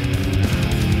metal,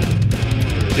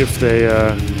 if they,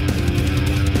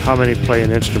 how many play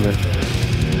an instrument.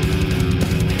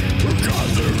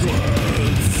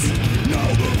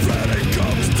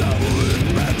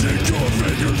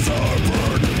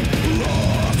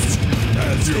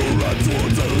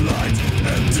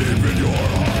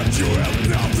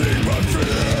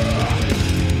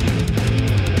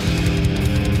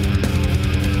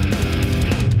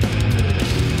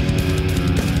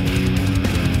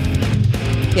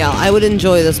 Yeah, I would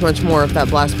enjoy this much more if that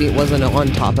blast beat wasn't on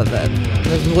top of it,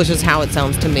 which is how it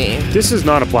sounds to me. This is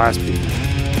not a blast beat.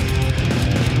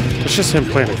 It's just him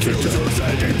playing a kick drum.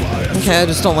 Okay, I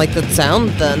just don't like that sound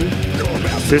then.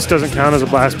 This doesn't count as a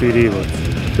blast beat either.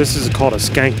 This is called a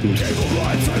skank beat,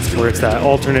 where it's that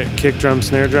alternate kick drum,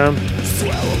 snare drum.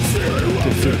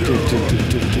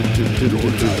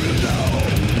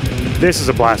 This is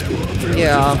a blast beat.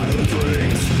 Yeah.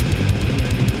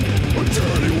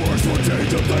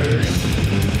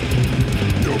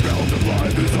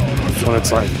 When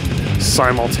it's like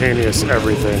simultaneous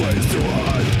everything.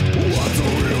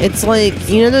 It's like,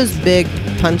 you know those big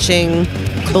punching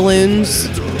balloons?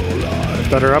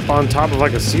 That are up on top of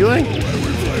like a ceiling?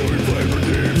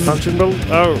 Punching balloon?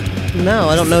 Oh, No,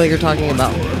 I don't know what you're talking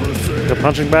about. the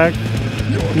punching bag?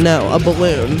 No, a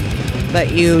balloon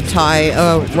that you tie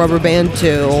a rubber band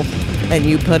to and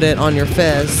you put it on your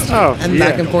fist Oh, and yeah.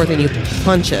 back and forth and you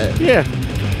punch it. Yeah.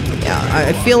 Yeah,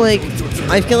 I feel like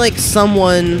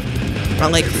someone,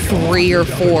 like 3 or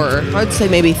 4, I'd say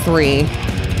maybe 3.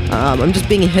 I'm just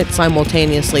being hit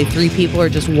simultaneously. 3 people are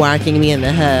just whacking me in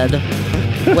the head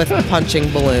with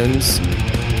punching balloons.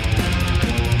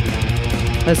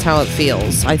 That's how it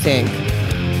feels, I think.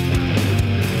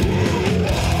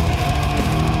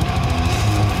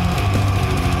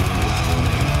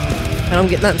 And I'm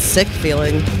getting that sick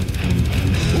feeling.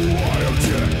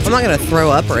 I'm not gonna throw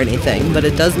up or anything, but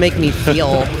it does make me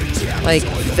feel like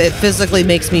it physically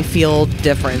makes me feel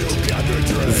different.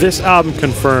 This album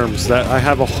confirms that I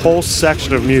have a whole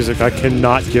section of music I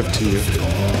cannot give to you.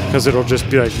 Because it'll just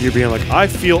be like you being like, I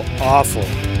feel awful.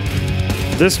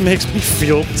 This makes me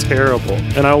feel terrible.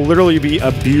 And I'll literally be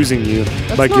abusing you by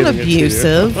That's not giving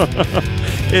abusive. it to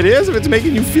you. It is if it's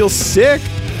making you feel sick.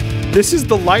 This is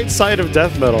the light side of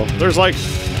death metal. There's like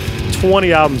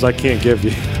 20 albums I can't give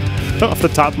you off the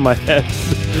top of my head.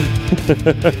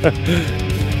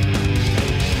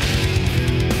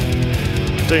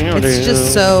 It's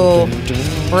just so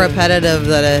repetitive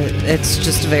that it's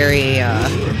just very.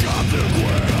 Like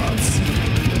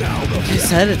I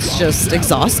said, it's just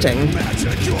exhausting. I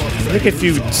think if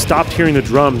you stopped hearing the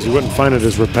drums, you wouldn't find it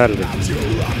as repetitive.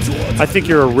 I think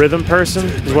you're a rhythm person,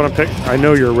 is what I'm picking. I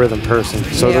know you're a rhythm person,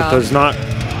 so Yeah. that there's not,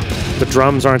 the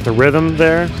drums aren't the rhythm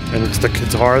there, and it's the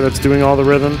guitar that's doing all the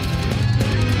rhythm.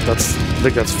 I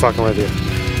think that's fucking with you.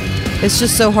 It's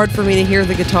just so hard for me to hear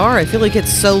the guitar. I feel like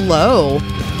it's so low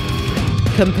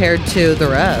compared to the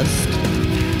rest.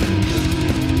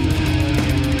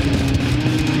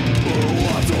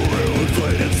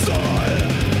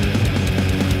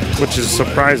 Which is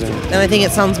surprising. And I think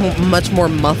it sounds much more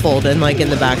muffled and like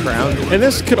in the background. And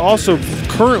this could also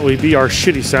currently be our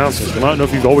shitty sound system. I don't know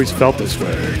if you've always felt this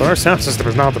way, but our sound system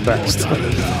is not the best.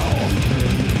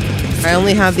 I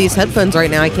only have these headphones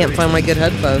right now. I can't find my good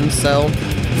headphones, so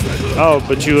Oh,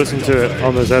 but you listened to it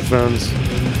on those headphones,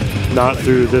 not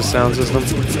through this sound system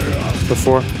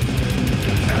before?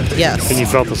 yes. And you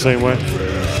felt the same way?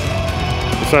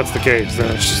 If that's the case,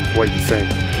 then it's just what you think.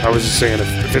 I was just saying,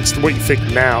 if it's what you think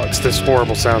now, it's this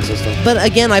horrible sound system. But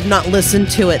again, I've not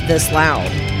listened to it this loud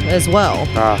as well,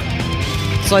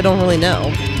 so I don't really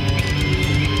know.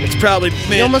 It's probably You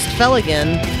meant, almost fell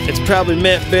again. it's probably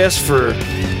meant best for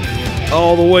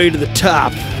all the way to the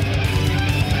top.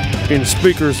 In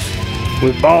speakers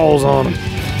with balls on them.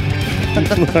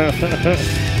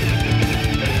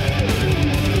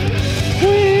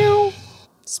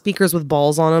 Speakers with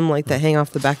balls on them, like that hang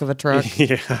off the back of a truck.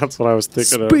 Yeah, that's what I was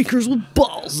thinking of. Speakers with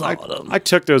balls on them. I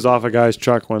took those off a guy's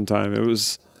truck one time. It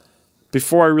was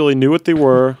before I really knew what they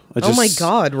were. Oh my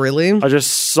god, really? I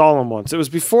just saw them once. It was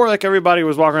before like everybody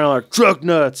was walking around like truck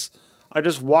nuts. I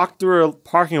just walked through a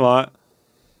parking lot.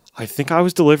 I think I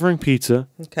was delivering pizza.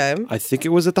 Okay. I think it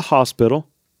was at the hospital.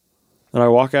 And I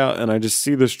walk out and I just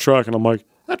see this truck and I'm like,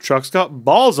 that truck's got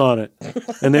balls on it.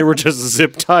 And they were just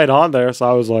zip tied on there. So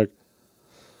I was like,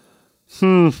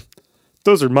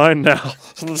 those are mine now.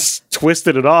 Just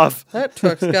twisted it off. That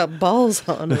truck's got balls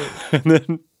on it.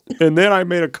 And then I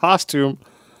made a costume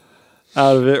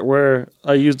out of it where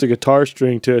I used a guitar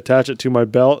string to attach it to my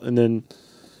belt and then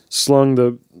slung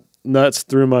the nuts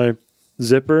through my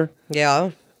zipper.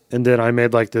 Yeah. And then I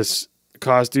made like this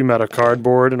costume out of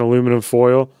cardboard and aluminum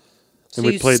foil. So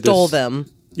you stole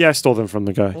them. Yeah, I stole them from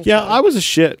the guy. Yeah, I was a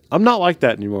shit. I'm not like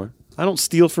that anymore. I don't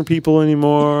steal from people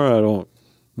anymore. I don't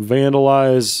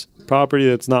vandalize property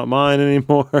that's not mine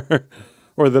anymore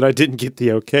or that I didn't get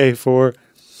the okay for.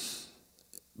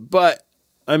 But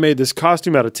I made this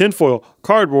costume out of tinfoil,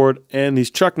 cardboard, and these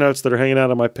truck nuts that are hanging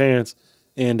out of my pants.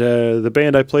 And the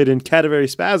band I played in, Cadaver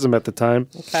Spasm at the time.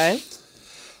 Okay.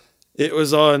 It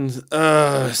was on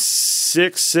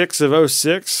 6/6 of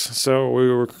 06, so we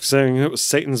were saying it was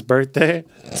Satan's birthday.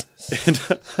 And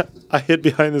I hid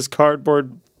behind this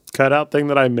cardboard cutout thing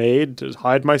that I made to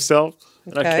hide myself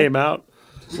And I Okay. came out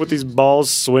with these balls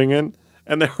swinging,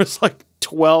 and there was like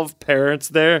 12 parents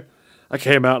there. I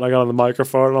came out and I got on the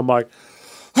microphone, and I'm like,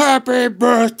 "Happy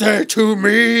birthday to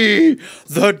me,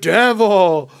 the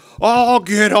devil. Oh,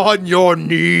 get on your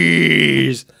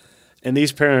knees." And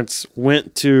these parents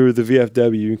went to the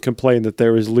VFW and complained that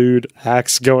there was lewd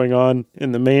acts going on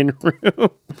in the main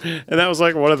room. And that was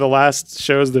like one of the last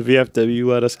shows the VFW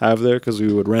let us have there, because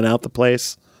we would rent out the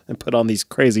place and put on these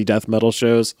crazy death metal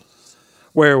shows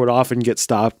where it would often get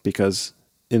stopped because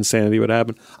insanity would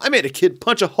happen. I made a kid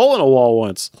punch a hole in a wall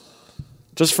once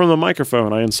just from the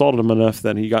microphone. I insulted him enough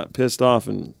that he got pissed off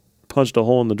and punched a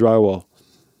hole in the drywall.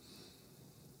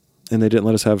 And they didn't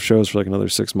let us have shows for like another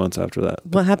 6 months after that.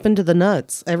 What happened to the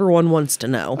nuts? Everyone wants to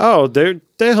know. Oh, they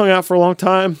hung out for a long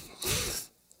time.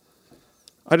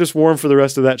 I just wore them for the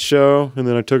rest of that show, and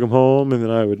then I took them home, and then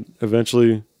I would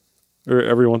eventually, or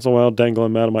every once in a while, dangle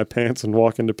them out of my pants and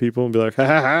walk into people and be like, "Ha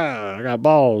ha ha, I got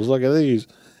balls, look at these."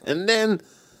 And then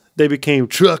they became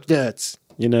truck nuts,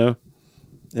 you know,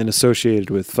 and associated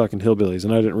with fucking hillbillies,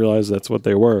 and I didn't realize that's what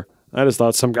they were. I just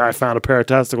thought some guy found a pair of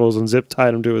testicles and zip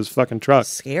tied them to his fucking truck.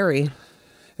 Scary.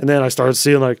 And then I started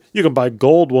seeing like you can buy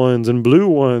gold ones and blue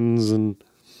ones and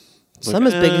Some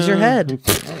as big as your head.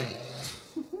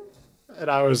 And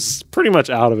I was pretty much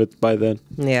out of it by then.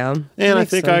 Yeah. And I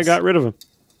makes think I sense. got rid of them.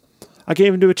 I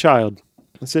gave them to a child.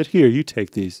 I said, "Here, you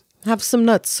take these. Have some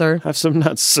nuts, sir. Have some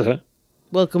nuts, sir."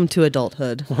 Welcome to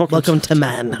adulthood. Welcome to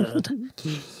manhood.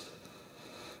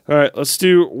 All right, let's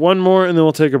do one more and then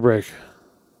we'll take a break.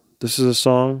 This is a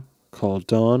song called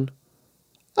Dawn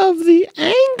of the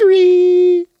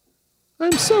Angry.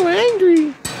 I'm so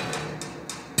angry.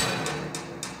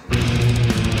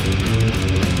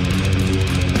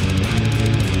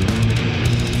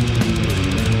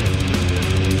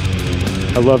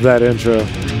 I love that intro.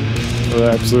 I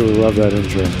absolutely love that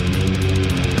intro.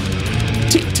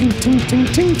 Ting, ting, ting, ting,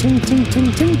 ting, ting, ting,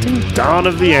 ting, ting, ting. Dawn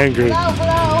of the Angry.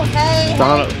 Hello. Hey.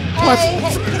 Dawn of, what?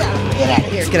 Get out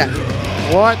of here. Get out.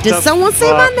 What? Did the someone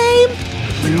say my fuck? name?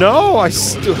 No, I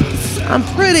I'm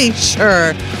pretty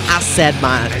sure I said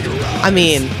mine.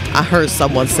 I heard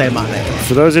someone say my name.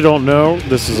 For those who don't know,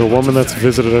 this is a woman that's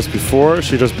visited us before.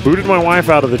 She just booted my wife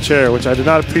out of the chair, which I did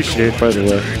not appreciate, by the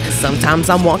way. Sometimes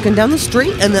I'm walking down the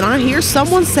street and then I hear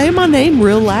someone say my name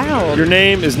real loud. Your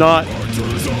name is Dawn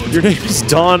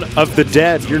of the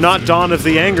Dead. You're not Dawn of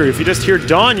the Angry. If you just hear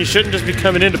Dawn, you shouldn't just be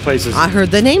coming into places. I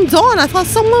heard the name Dawn. I thought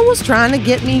someone was trying to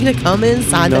get me to come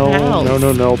inside the house.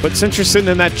 No. But since you're sitting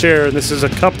in that chair, and this is a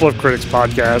Couple of Critics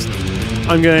podcast,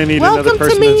 I'm going to need another Welcome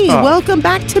person to me. to talk. Welcome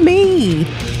back to me.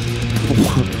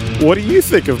 What do you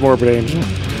think of Morbid Angel?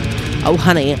 Oh,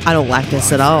 honey, I don't like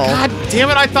this at all. God damn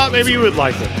it, I thought maybe you would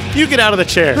like it. You get out of the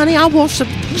chair. Honey, I worship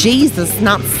Jesus,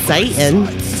 not Satan.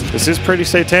 This is pretty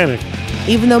satanic.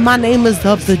 Even though my name is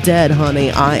of the dead, honey,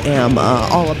 I am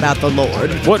all about the Lord.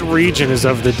 What region is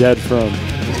of the dead from?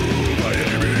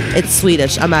 It's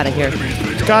Swedish. I'm out of here.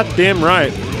 Goddamn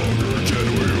right.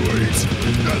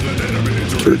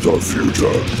 It's our future.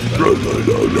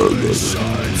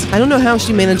 I don't know how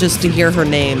she manages to hear her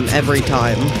name every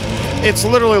time. It's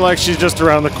literally like she's just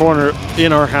around the corner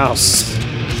in our house.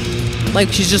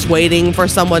 Like she's just waiting for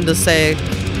someone to say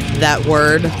that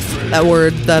word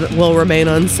that will remain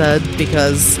unsaid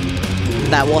because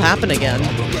that will happen again.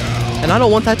 And I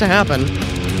don't want that to happen.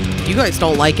 You guys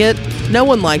don't like it. No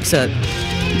one likes it.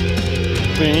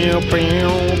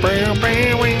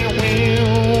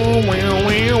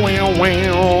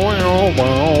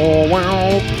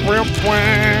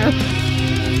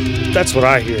 That's what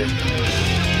I hear.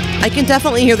 I can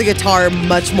definitely hear the guitar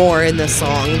much more in this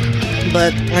song,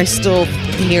 but I still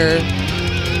hear.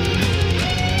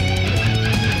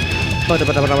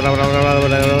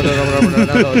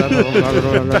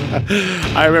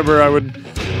 I remember I would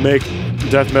make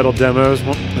death metal demos,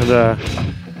 and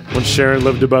when Sharon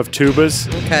lived above Tubas,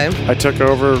 Okay. I took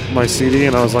over my CD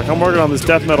and I was like, I'm working on this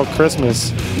death metal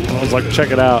Christmas. And I was like,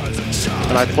 check it out.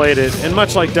 And I played it, and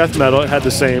much like death metal, it had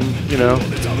the same, the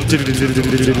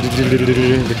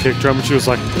kick drum, and she was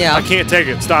like, Yeah. I can't take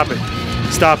it, stop it,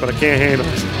 I can't handle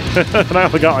it. And I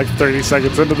only got like 30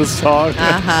 seconds into the song.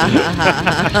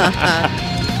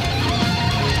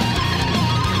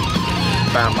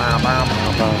 Bow, bow, bow,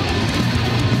 bow, bow.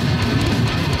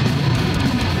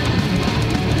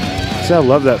 See, I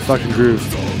love that fucking groove.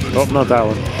 Oh, not that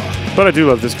one. But I do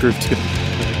love this groove too.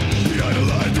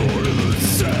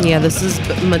 Yeah, this is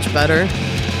much better.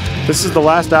 This is the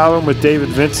last album with David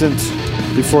Vincent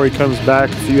before he comes back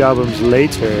a few albums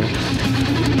later.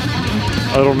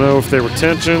 I don't know if there were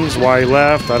tensions, why he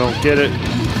left, I don't get it.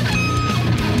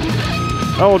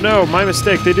 Oh no, my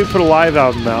mistake. They do put a live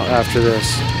album out after this.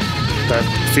 that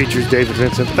features David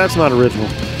Vincent, but that's not original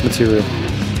material.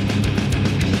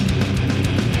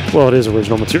 Well, it is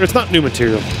original material. It's not new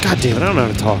material. God damn it, I don't know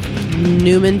how to talk.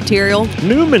 Newman material.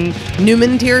 Newman.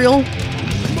 Newman material.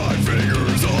 My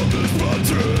fingers on this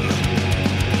button.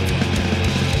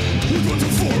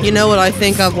 You know what I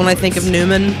think of when I think of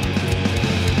Newman?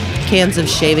 Cans of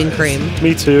shaving cream.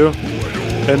 Me too.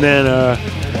 And then,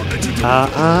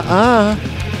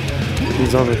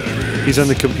 he's on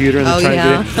the computer and Oh, trying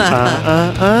yeah. to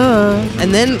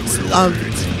And then,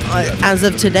 as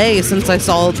of today, since I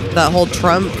saw that whole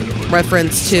Trump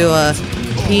reference to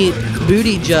Pete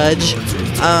Buttigieg,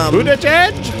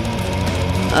 Buttigieg?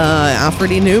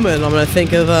 Alfred E. Newman, I'm going to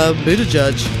think of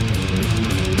Buttigieg.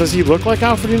 Does he look like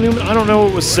Alfred E. Newman? I don't know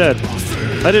what was said.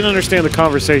 I didn't understand the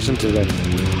conversation today.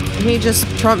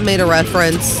 Trump made a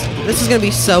reference. This is going to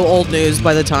be so old news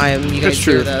by the time you That's guys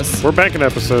true. hear this. We're banking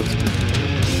episodes.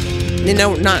 You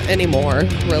know, not anymore,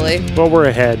 really. Well, we're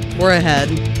ahead. We're ahead.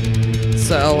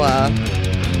 So,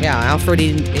 yeah, Alfred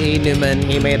E. Newman,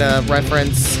 he made a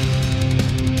reference.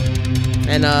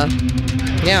 And,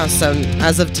 yeah, so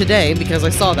as of today, because I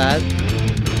saw that,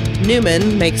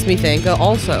 Newman makes me think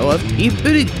also of Pete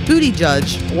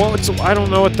Buttigieg. Well, I don't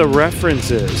know what the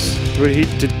reference is.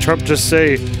 Did Trump just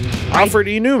say Alfred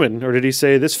E. Newman? Or did he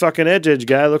say this fucking edge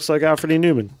guy looks like Alfred E.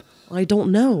 Newman? I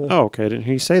don't know. Oh, okay. I didn't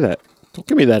hear you say that. Don't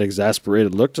give me that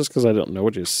exasperated look just because I don't know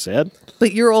what you said.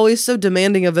 But you're always so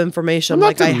demanding of information. I'm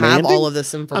not Like, I have demanding. all of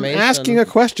this information. I'm asking a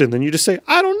question. Then you just say,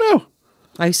 I don't know.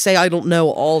 I say I don't know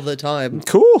all the time.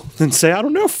 Cool. Then say, I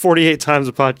don't know 48 times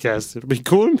a podcast. It'll be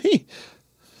cool to me.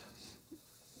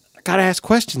 I got to ask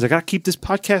questions. I got to keep this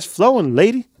podcast flowing,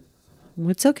 lady.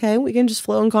 It's okay. We can just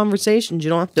flow in conversations. You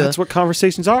don't have to. That's what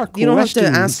conversations are. You don't have to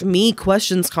Questions. ask me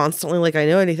questions constantly like I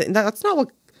know anything. That's not what.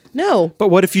 No. But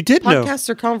what if you did know? Podcasts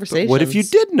are conversations. What if you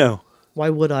did know? Why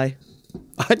would I?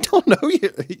 I don't know.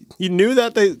 You knew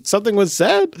that something was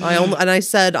said. And I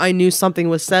said I knew something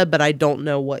was said, but I don't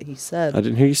know what he said. I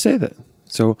didn't hear you say that.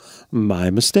 So, my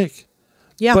mistake.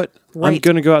 Yeah. But I'm right.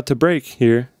 going to go out to break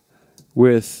here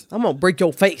with I'm gonna break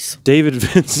your face. David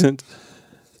Vincent.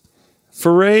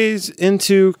 Forays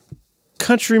into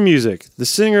country music. The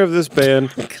singer of this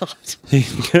band, God. he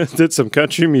did some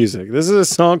country music. This is a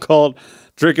song called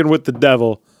Drinking with the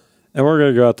Devil, and we're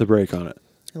going to go out to break on it.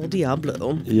 El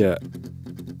Diablo. Yeah.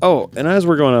 Oh, and as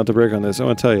we're going out to break on this, I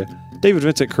want to tell you, David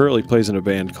Vincent currently plays in a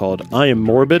band called I Am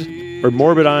Morbid, or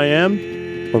Morbid I Am,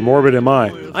 or Morbid Am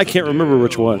I. I can't remember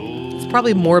which one. It's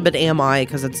probably Morbid Am I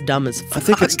because it's dumb as fuck.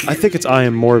 I think it's I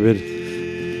Am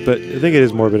Morbid, but I think it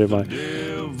is Morbid Am I.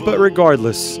 But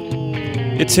regardless,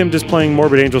 it's him just playing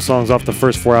Morbid Angel songs off the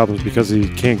first 4 albums because he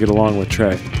can't get along with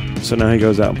Trey. So now he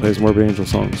goes out and plays Morbid Angel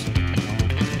songs.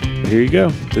 But here you go.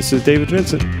 This is David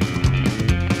Vincent.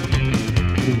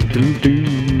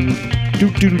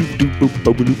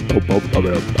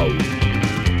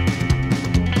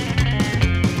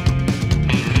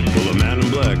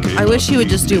 I wish he would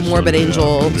just do Morbid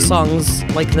Angel songs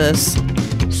like this.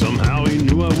 Somehow he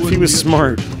knew I If he was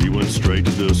smart, He went straight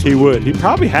to this. he would. He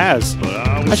probably has.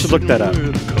 I should look that up.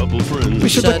 We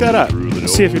should look that up.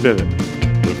 Let's see if he did it.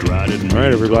 All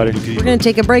right, everybody. We're gonna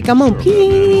take a break. I'm on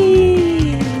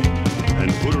pee.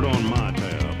 And put it on my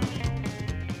tab.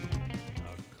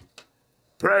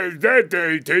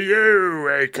 Presenting to you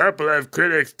a couple of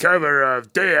critics' cover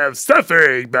of Day of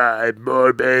Suffering by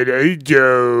Morbid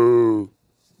Angel.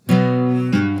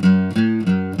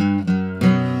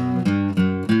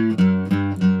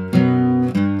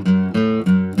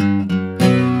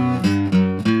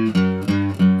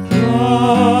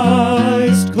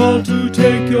 Christ called to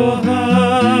take your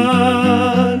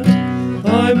hand.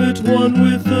 I'm at one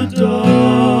with the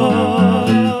dark.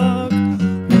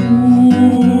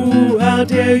 Ooh, how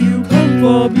dare you come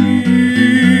for me?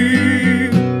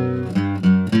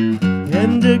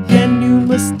 And again you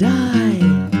must die.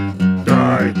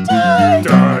 Die, Die,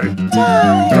 die,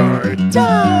 die, die,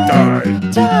 die,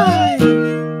 die. die.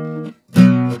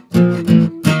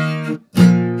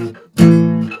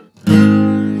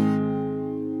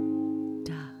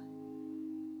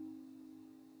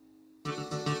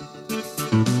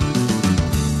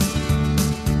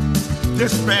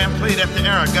 This band played at the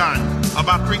Aragon.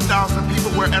 About 3,000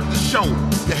 people were at the show.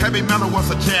 The heavy metal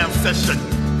was a jam session.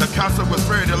 The concert was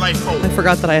very delightful. I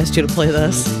forgot that I asked you to play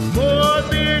this.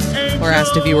 Morbid Angel, Or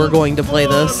asked if you were going to play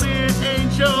this. Morbid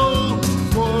Angel,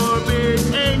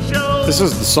 Morbid Angel, This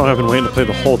is the song I've been waiting to play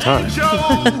the whole time.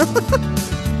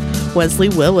 Wesley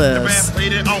The Willis. band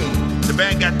played it on. The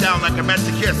band got down like a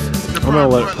magic kiss. The I'm gonna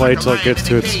let it crowd play roared till it like a gets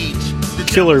to lion its in a cage. The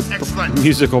killer jam was excellent.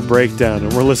 musical breakdown,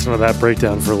 and we're listening to that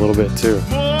breakdown for a little bit too.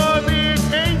 Morbid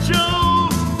Angel,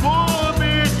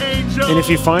 Morbid Angel. And if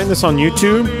you find this on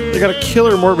YouTube, they got a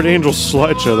killer Morbid Angel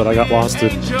slideshow that I got lost in.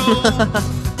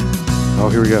 Oh,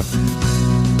 here we go.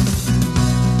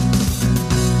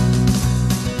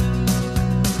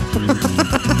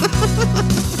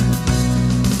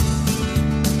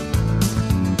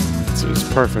 It's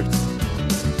perfect.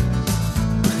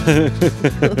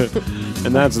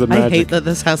 And that's the I hate magic that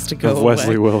this has to go of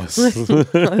Wesley away. Willis.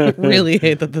 I really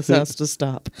hate that this has to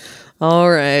stop.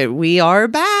 All right, we are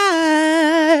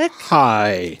back.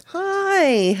 Hi.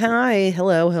 Hi,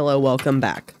 hello, welcome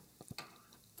back.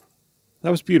 That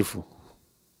was beautiful.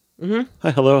 Mm-hmm.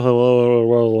 Hi,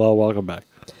 hello, welcome back.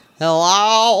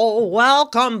 Hello,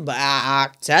 welcome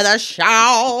back to the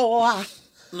show.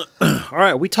 All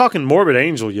right, we talking Morbid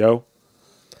Angel, yo.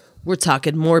 We're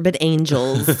talking Morbid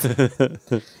Angels.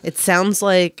 It sounds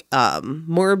like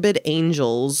Morbid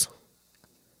Angels,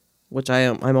 which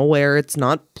I'm aware it's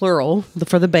not plural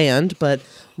for the band, but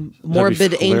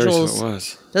Morbid Angels. It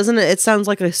was. Doesn't it? It sounds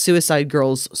like a Suicide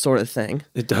Girls sort of thing.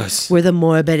 It does. We're the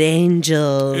Morbid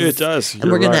Angels. It does.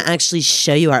 And we're going to actually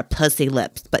show you our pussy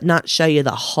lips, but not show you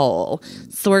the hole.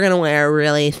 So we're going to wear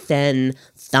really thin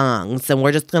thongs, and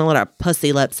we're just going to let our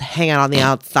pussy lips hang out on the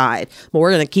outside. But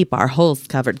we're going to keep our holes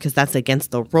covered because that's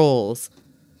against the rules.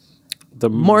 The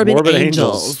Morbid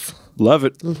Angels. Love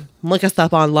it. Look us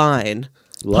up online.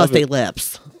 Love pussy it.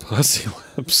 lips. Pussy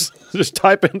lips. Just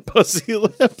type in pussy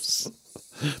lips.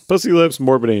 Pussy lips,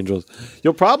 Morbid Angels.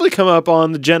 You'll probably come up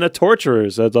on the Jenna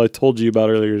Torturers, as I told you about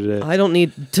earlier today. I don't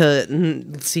need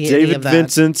to see any David of that.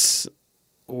 Vincent's,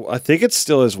 I think it's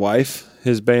still his wife,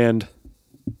 his band.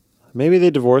 Maybe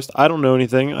they divorced. I don't know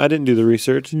anything. I didn't do the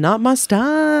research. Not my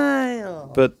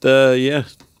style. But, yeah.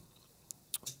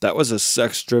 That was a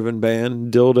sex-driven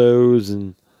band. Dildos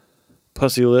and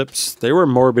pussy lips. They were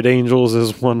Morbid Angels,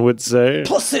 as one would say.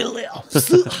 Pussy lips.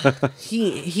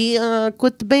 he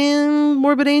quit the band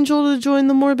Morbid Angel to join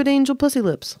the Morbid Angel Pussy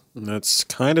Lips. That's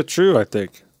kind of true, I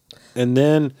think. And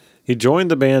then he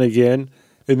joined the band again,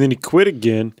 and then he quit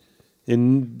again,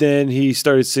 and then he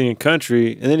started singing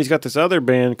country, and then he's got this other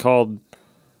band called,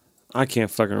 I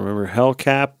can't fucking remember,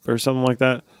 Hellcap or something like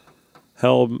that.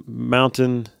 Hell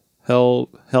Mountain, Hell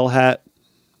Hat.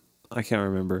 I can't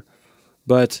remember.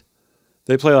 But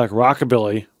they play like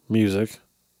rockabilly music,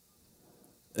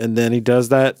 and then he does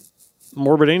that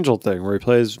Morbid Angel thing where he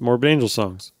plays Morbid Angel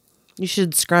songs. You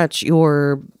should scratch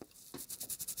your...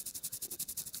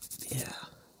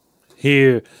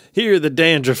 Here the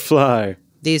dandruff fly.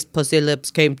 These pussy lips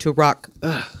came to rock.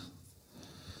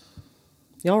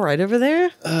 You all right over there?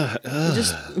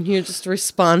 You're just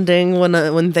responding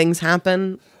when things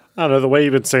happen. I don't know, the way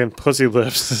you've been saying pussy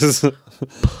lips is...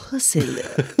 Pussy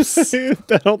lips.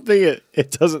 I don't think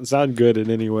it doesn't sound good in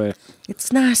any way.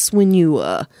 It's nice when you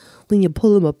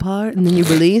pull them apart and then you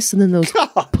release and then those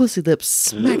pussy lips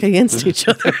smack against each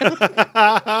other.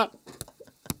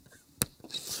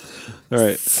 All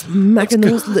right. Smacking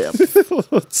those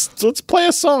lips. Let's play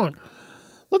a song.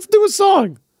 Let's do a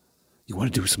song. You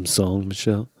want to do some song,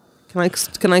 Michelle?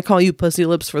 Can I call you Pussy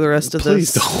Lips for the rest of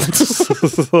Please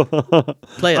this? don't.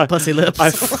 Play it, Pussy Lips.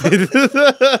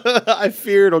 I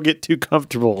fear it'll get too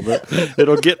comfortable. That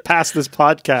it'll get past this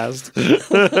podcast.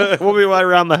 We'll be right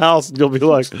around the house, and you'll be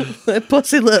like,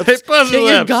 Pussy Lips. Hey, Pussy Get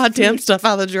your Lips. goddamn stuff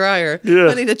out of the dryer. Yeah.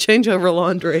 I need to change over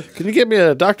laundry. "Can you get me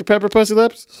a Dr. Pepper Pussy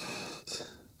Lips?"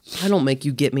 I don't make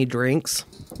you get me drinks.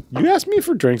 You ask me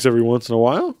for drinks every once in a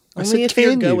while. I Only said, if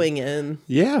you're "Can you?" going in.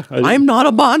 Yeah, I'm not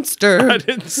a monster. I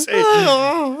didn't say.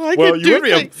 I Well, can you do would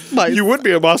be things myself. you would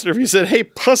be a monster if you said, "Hey,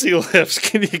 Pussy Lips,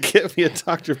 can you get me a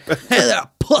Dr. Pepper?" Hey there,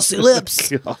 Pussy Lips.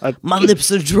 God. My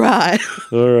lips are dry.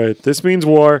 All right, this means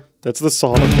war. That's the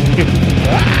song.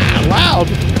 Loud.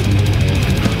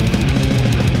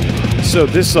 So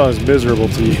this song is miserable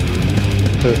to you.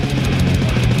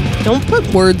 Don't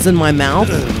put words in my mouth.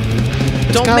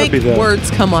 Don't gotta make be, though.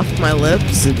 words come off my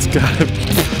lips. It's gotta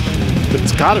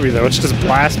be though. It's just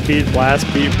blast beat, blast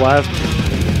beat, blast.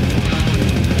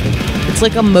 It's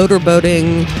like a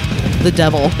motorboating the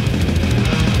devil.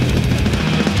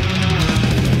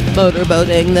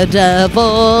 Motorboating the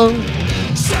devil.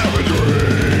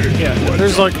 Yeah,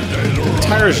 there's like an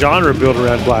entire genre built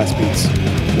around blast beats.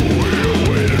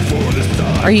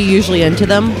 Are you usually into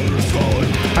them?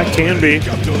 I can be.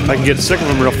 I can get sick of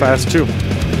them real fast too.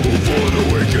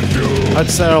 I'd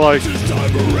say I like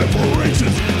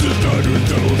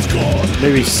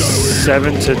maybe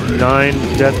 7 to 9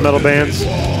 death metal bands.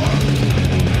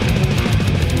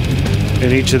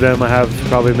 In each of them I have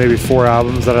probably maybe 4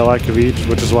 albums that I like of each,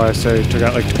 which is why I say I took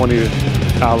out like 20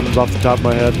 albums off the top of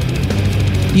my head.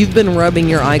 You've been rubbing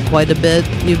your eye quite a bit.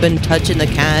 You've been touching the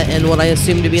cat and what I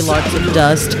assume to be lots of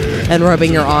dust and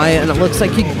rubbing your eye, and it looks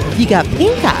like you got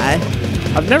pink eye.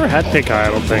 I've never had pink eye,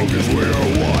 I don't think.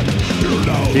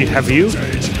 Have you?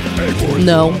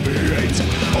 No.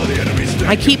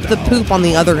 I keep the poop on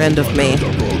the other end of me.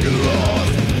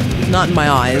 Not in my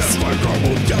eyes.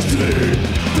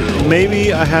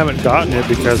 Maybe I haven't gotten it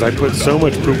because I put so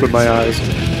much poop in my eyes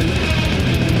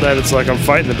that it's like I'm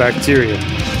fighting the bacteria.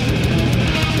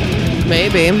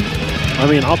 Maybe. I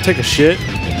mean, I'll take a shit.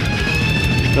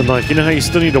 And like, you know how you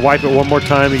still need to wipe it one more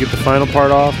time to get the final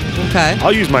part off? Okay.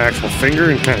 I'll use my actual finger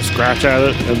and kind of scratch at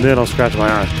it, and then I'll scratch my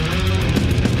eye.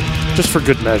 Just for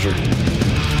good measure.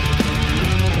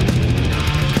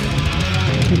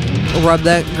 Rub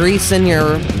that grease in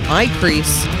your eye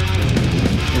crease.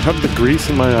 Rub the grease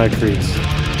in my eye crease.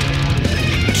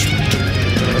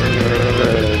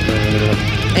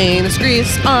 Anus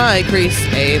grease, eye crease.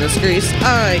 Anus grease,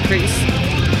 eye crease.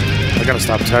 I gotta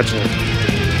stop touching it.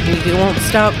 You won't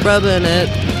stop rubbing it.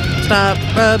 Stop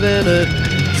rubbing it.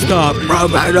 Stop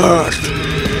rubbing it.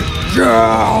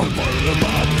 Yeah.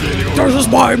 This is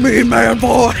my mean man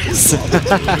voice.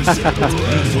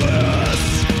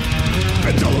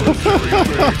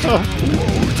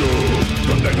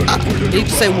 Did you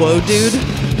say whoa, dude?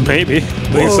 Maybe. I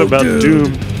think it's Whoa, about dude.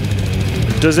 Doom.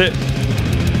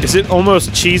 Is it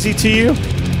almost cheesy to you?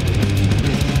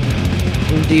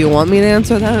 Do you want me to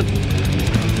answer that?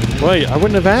 Well, I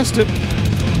wouldn't have asked it.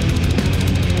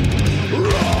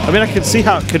 I mean, I can see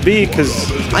how it could be,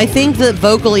 because... I think that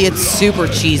vocally it's super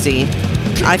cheesy.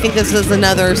 I think this is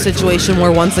another situation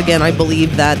where, once again, I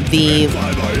believe that the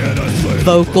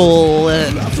vocal...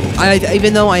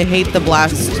 even though I hate the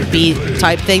blast beat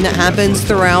type thing that happens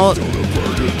throughout,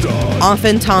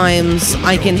 oftentimes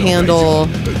I can handle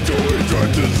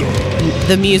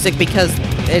the music because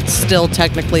it's still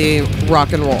technically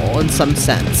rock and roll in some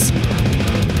sense.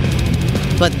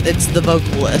 But it's the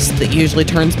vocalist that usually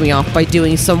turns me off by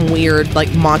doing some weird,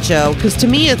 like, macho. Because to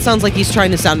me, it sounds like he's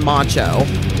trying to sound macho.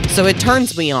 So it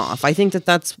turns me off. I think that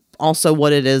that's also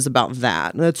what it is about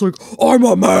that. And it's like, I'm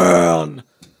a man.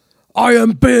 I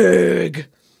am big.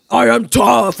 I am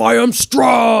tough. I am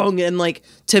strong. And, like,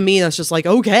 to me, that's just like,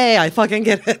 okay, I fucking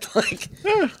get it. Like,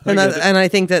 and I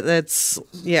think that that's,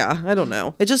 yeah, I don't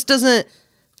know. It just doesn't...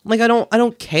 Like, I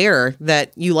don't care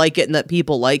that you like it and that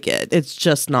people like it. It's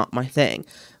just not my thing.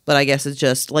 But I guess it's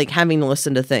just, like, having to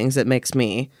listen to things, it makes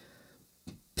me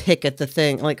pick at the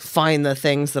thing, like, find the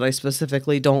things that I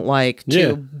specifically don't like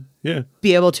to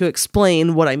be able to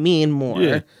explain what I mean more.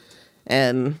 Yeah.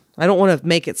 And I don't want to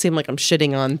make it seem like I'm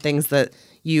shitting on things that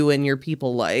you and your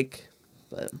people like.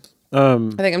 But I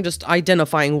think I'm just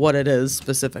identifying what it is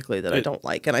specifically that I don't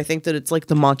like. And I think that it's, like,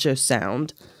 the macho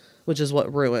sound, which is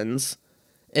what ruins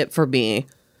it for me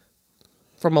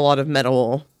from a lot of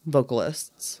metal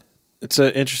vocalists. It's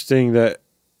interesting that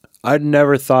I'd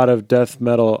never thought of death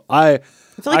metal. I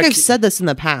feel like I've said this in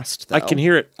the past, though. I can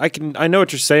hear it. I know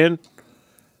what you're saying,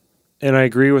 and I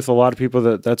agree with a lot of people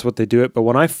that that's what they do it. But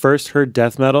when I first heard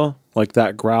death metal, like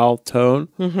that growl tone,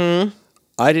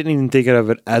 I didn't even think of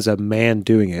it as a man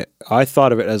doing it. I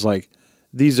thought of it as like,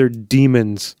 these are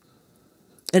demons.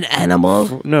 An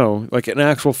animal? No, like an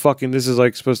actual fucking. This is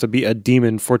like supposed to be a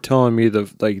demon foretelling me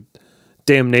the like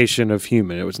damnation of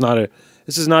human. It was not a.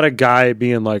 This is not a guy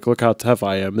being like, "Look how tough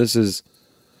I am." This is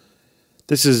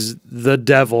the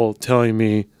devil telling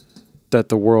me that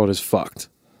the world is fucked.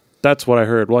 That's what I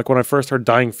heard. Like when I first heard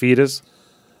 "Dying Fetus,"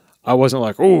 I wasn't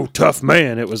like, "Oh, tough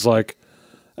man." It was like,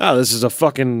 "Oh, this is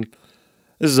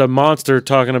a monster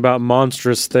talking about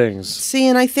monstrous things." See,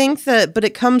 and I think that, but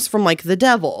it comes from like the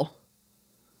devil.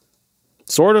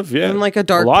 Sort of, yeah. In like a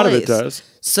dark place. A lot place. of it does.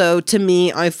 So to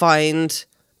me, I find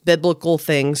biblical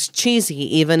things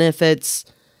cheesy, even if it's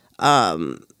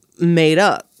made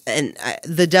up. And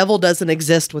the devil doesn't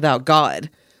exist without God.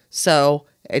 So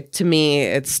to me,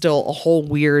 it's still a whole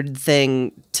weird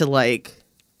thing to like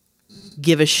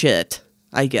give a shit,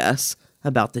 I guess,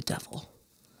 about the devil.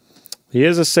 He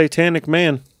is a satanic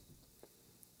man.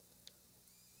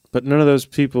 But none of those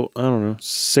people, I don't know,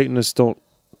 Satanists don't.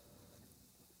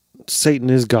 Satan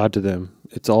is God to them.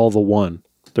 It's all the one.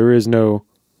 There is no.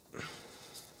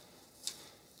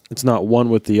 It's not one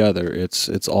with the other. It's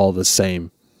all the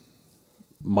same.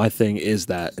 My thing is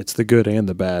that it's the good and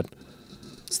the bad.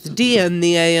 It's the D and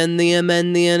the A and the M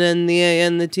and the N and the A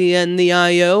and the T and the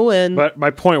I-O and... But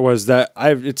my point was that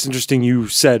it's interesting you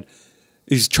said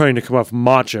he's trying to come off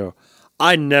macho.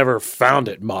 I never found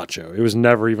it macho. It was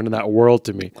never even in that world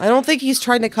to me. I don't think he's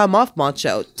trying to come off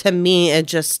macho. To me, it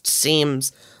just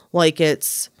seems like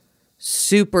it's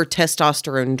super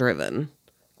testosterone driven.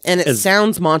 And it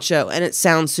sounds macho and it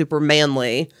sounds super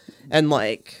manly and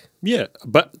like... Yeah,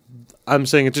 but I'm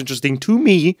saying it's interesting to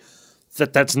me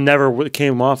that's never what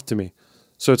came off to me.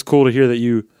 So it's cool to hear that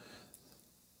you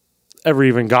ever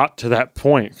even got to that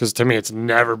point, because to me it's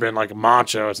never been like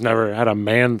macho. It's never had a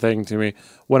man thing to me.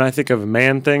 When I think of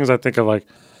man things, I think of like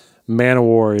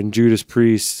Manowar and Judas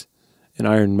Priest and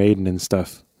Iron Maiden and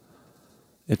stuff.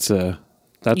 It's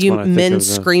that's You when I think men of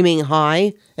them. screaming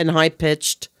high and high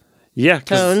pitched Yeah,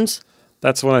 'cause tones.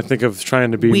 that's when I think of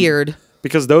trying to be Weird.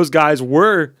 because those guys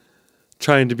were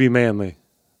trying to be manly.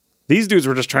 These dudes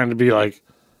were just trying to be like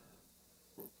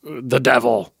the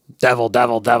devil.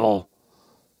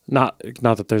 Not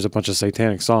that there's a bunch of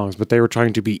satanic songs, but they were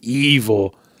trying to be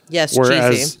evil. Yes,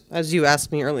 Whereas- cheesy. As you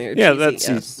asked me earlier. Yeah, cheesy, that's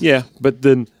yes. yeah. But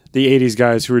then the '80s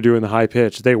guys who were doing the high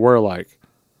pitch, they were like,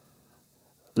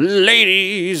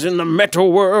 "Ladies in the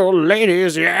metal world,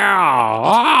 ladies, yeah,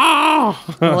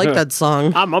 ah, I like that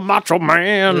song. I'm a macho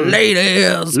man,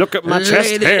 Ladies, Look at my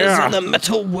chest hair. in the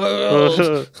metal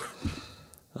world.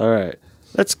 All right,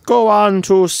 let's go on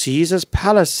to Caesar's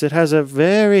Palace. It has a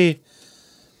very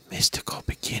mystical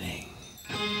beginning.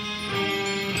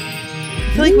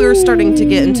 I feel like we were starting to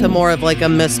get into more of like a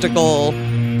mystical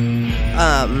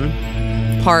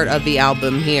part of the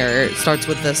album here. It starts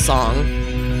with this song.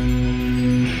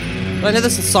 But I know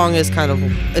this song is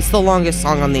it's the longest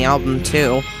song on the album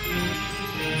too.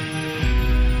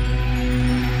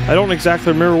 I don't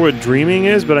exactly remember what Dreaming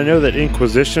is, but I know that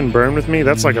Inquisition Burned With Me,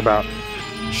 that's like about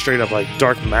straight up like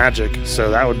dark magic, so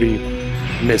that would be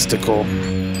mystical.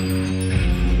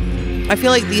 I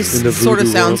feel like In the these sort of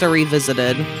voodoo sounds world. are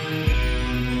revisited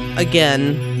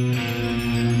again.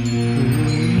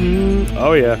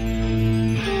 Oh yeah.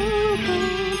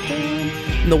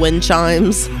 The wind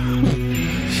chimes.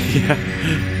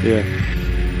 Yeah.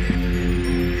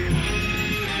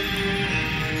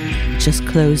 Just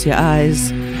close your eyes.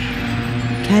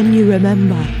 Can you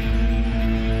remember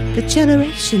the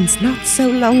generations not so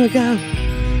long ago?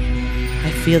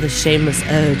 I feel the shameless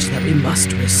urge that we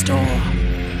must restore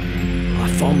our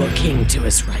former king to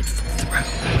his rightful throne.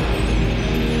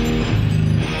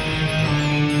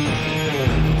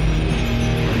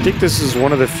 I think this is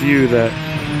one of the few that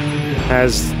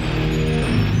has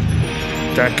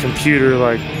that computer,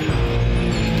 like,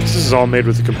 this is all made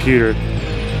with the computer,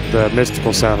 the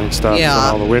mystical sounding stuff Yeah.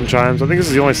 and all the wind chimes. I think this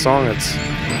is the only song that's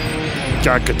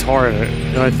got guitar in it,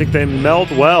 and I think they meld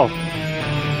well.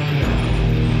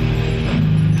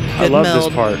 I Good love meld.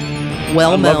 this part.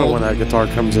 Well I love it meld. when that guitar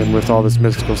comes in with all this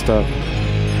mystical stuff.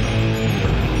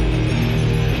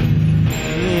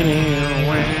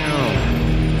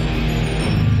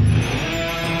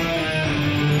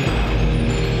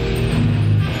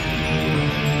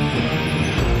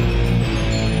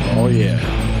 Oh yeah.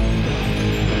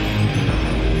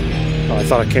 Oh, I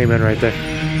thought it came in right there.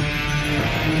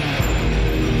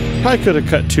 I could have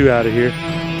cut 2 out of here.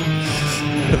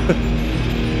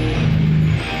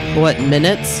 What,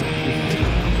 minutes?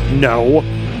 No.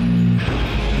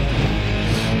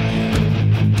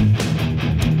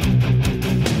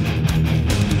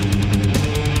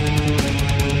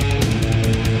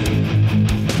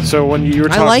 So when you were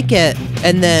I talking, like it.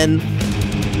 And then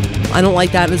I don't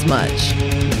like that as much.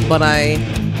 But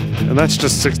and that's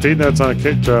just 16 notes on a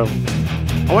kick drum.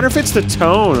 I wonder if it's the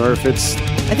tone or if it's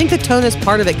I think the tone is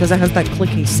part of it because it has that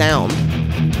clicky sound.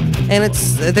 And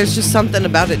there's just something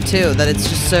about it too, that it's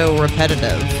just so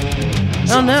repetitive. I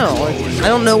don't know. I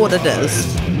don't know what it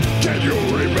is.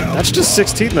 that's just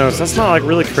 16 notes. That's not like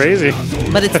really crazy.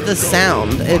 But it's the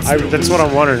sound. That's what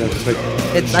I'm wondering.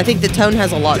 I think the tone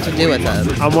has a lot to do with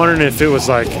it. I'm wondering if it was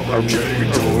like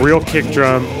a real kick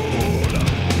drum,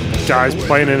 guys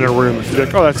playing in a room. You'd be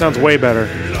like, oh, that sounds way better.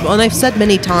 Well, and I've said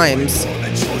many times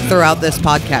throughout this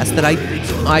podcast that I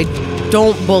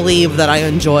don't believe that I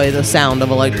enjoy the sound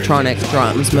of electronic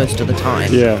drums most of the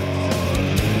time. Yeah.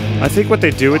 I think what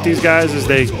they do with these guys is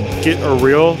they get a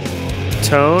real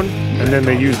tone and then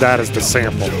they use that as the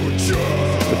sample.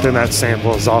 But then that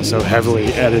sample is also heavily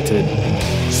edited.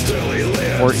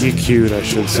 Or EQ'd, I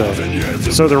should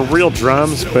say. So they're real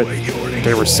drums, but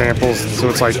they were samples. So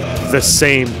it's like the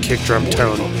same kick drum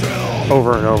tone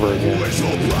over and over again.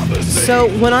 So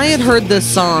when I had heard this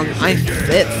song,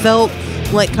 it felt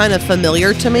like kind of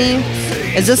familiar to me.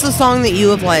 Is this a song that you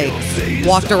have like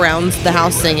walked around the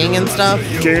house singing and stuff?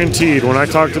 Guaranteed. When I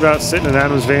talked about sitting in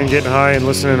Adam's van getting high and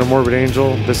listening to Morbid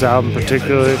Angel, this album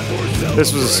particularly,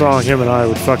 this was a song him and I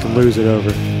would fucking lose it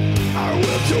over.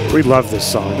 We love this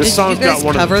song. This Did song's you guys got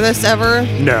one cover of this ever?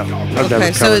 No, I've never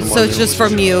Okay, so covered it's one. just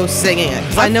from you singing it.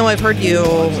 'Cause I know I've heard you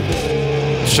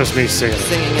It's just me singing.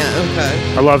 singing it.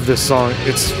 Okay. I love this song.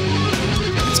 It's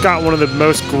got one of the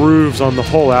most grooves on the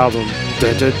whole album.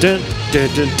 Dun, dun, dun, dun,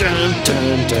 dun, dun,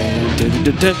 dun, dun, dun,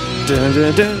 dun, dun,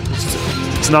 dun, dun.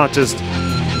 It's not just.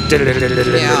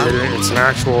 It's an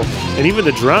actual, and even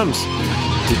the drums.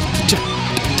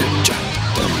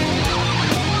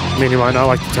 I mean, he might not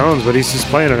like the tones, but he's just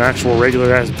playing an actual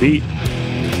regular ass beat.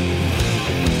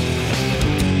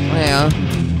 Yeah.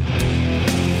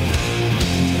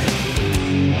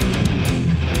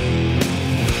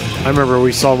 I remember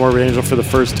we saw Morbid Angel for the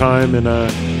first time in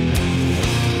fuck,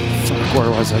 where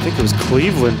was it? I think it was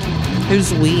Cleveland.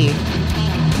 Who's we?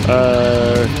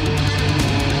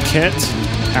 Kent,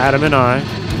 Adam, and I.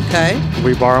 Okay.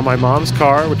 We borrowed my mom's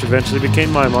car, which eventually became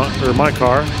my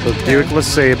car, the Buick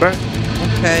LeSabre.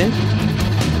 Okay.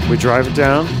 We drive it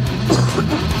down,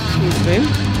 Excuse me.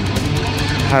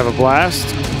 have a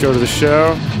blast, go to the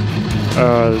show.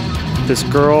 This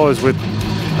girl is with,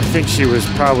 I think she was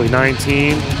probably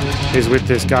 19, is with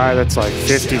this guy that's like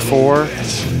 54.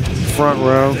 Front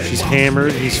row, she's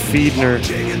hammered, he's feeding her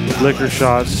liquor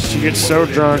shots. She gets so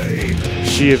drunk,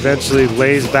 she eventually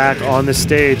lays back on the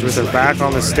stage with her back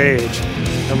on the stage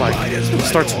and like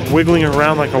starts wiggling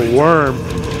around like a worm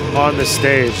on the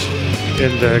stage.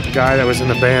 And the guy that was in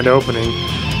the band opening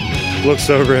looks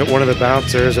over at one of the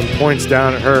bouncers and points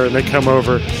down at her, and they come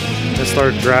over and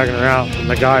start dragging her out. And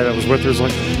the guy that was with her is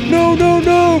like, no,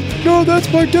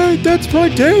 that's my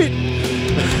date.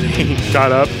 He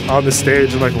got up on the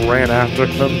stage and like ran after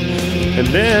them. And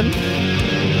then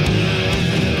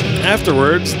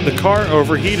afterwards, the car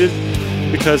overheated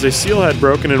because a seal had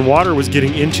broken and water was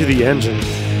getting into the engine.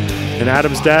 And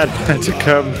Adam's dad had to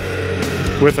come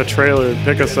with a trailer and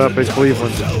pick us up in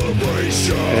Cleveland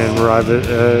and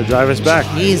drive us back.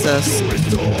 Jesus.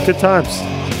 Good times.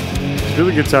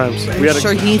 Really good times. We had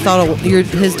Sure, he thought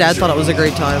his dad thought it was a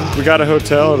great time. we got a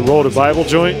hotel and rolled a Bible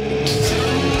joint.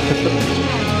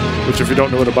 Which, if you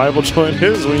don't know what a Bible joint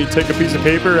is, when you take a piece of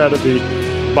paper out of the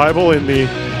Bible in the...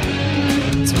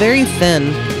 It's very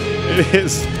thin. It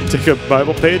is. You take a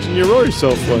Bible page and you roll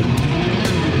yourself one.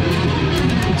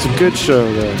 It's a good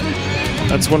show, though.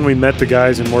 That's when we met the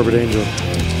guys in Morbid Angel.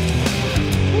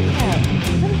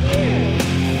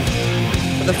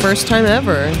 For the first time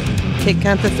ever, Kit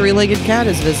Kat the three-legged cat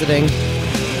is visiting.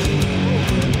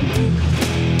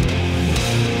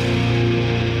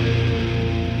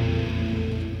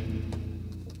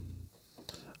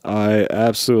 I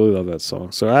absolutely love that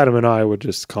song. So Adam and I would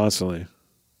just constantly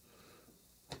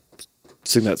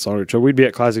sing that song. So we'd be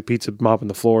at Classic Pizza mopping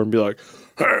the floor and be like,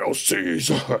 Hail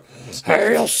Caesar!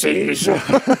 Hail Caesar!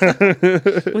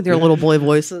 With your little boy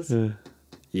voices.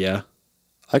 Yeah.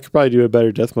 I could probably do a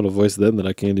better death metal voice then than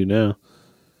I can do now.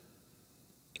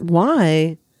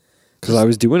 Why? Because I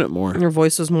was doing it more. Your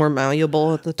voice was more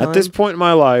malleable at the time. At this point in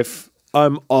my life,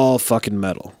 I'm all fucking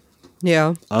metal.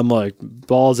 Yeah. I'm like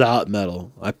balls out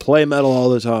metal. I play metal all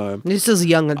the time. This is a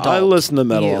young adult. I listen to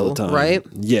metal all the you, time. Right?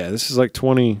 Yeah, this is like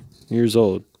 20 years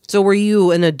old. So were you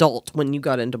an adult when you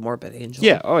got into Morbid Angel?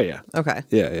 Yeah, oh yeah. Okay.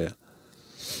 Yeah.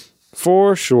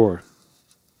 For sure.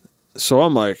 So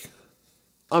I'm like,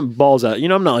 I'm balls out. You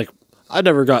know, I'm not like, I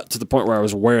never got to the point where I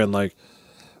was wearing like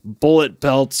bullet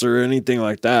belts or anything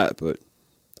like that, but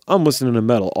I'm listening to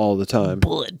metal all the time.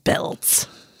 Bullet belts.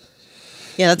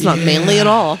 Yeah, that's not manly at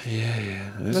all.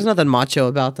 Yeah. There's nothing macho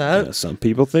about that. Yeah, some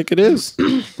people think it is,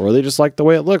 or they just like the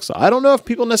way it looks. I don't know if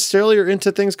people necessarily are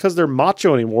into things because they're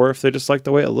macho anymore, if they just like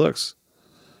the way it looks.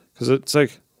 Because it's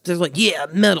like... They're like, yeah,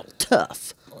 metal,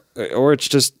 tough. Or it's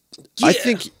just... Yeah. I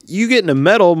think you get into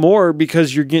metal more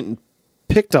because you're getting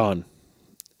picked on.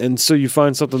 And so you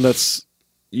find something that's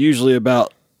usually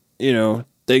about, you know,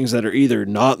 things that are either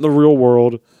not in the real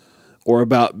world or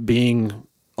about being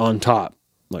on top.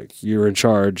 Like, you're in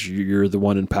charge, you're the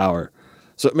one in power.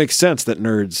 So it makes sense that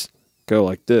nerds go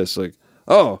like this. Like,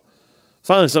 oh,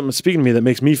 finally something speaking to me that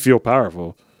makes me feel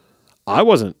powerful. I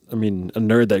wasn't, a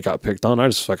nerd that got picked on. I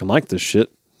just fucking like this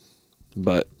shit.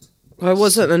 But... I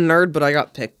wasn't a nerd, but I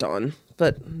got picked on.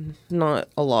 But not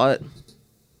a lot.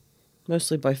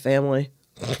 Mostly by family.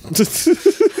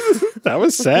 That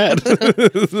was sad. I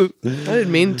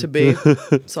didn't mean to be.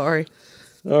 Sorry.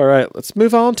 All right, let's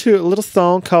move on to a little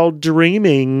song called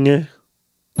Dreaming.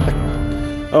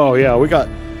 Oh, yeah,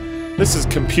 this is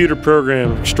computer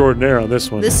program extraordinaire on this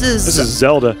one. This is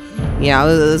Zelda. Yeah,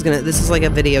 this is like a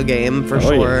video game for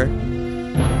sure.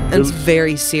 Yeah. And it's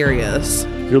very serious.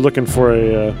 You're looking for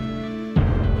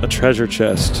a treasure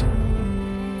chest.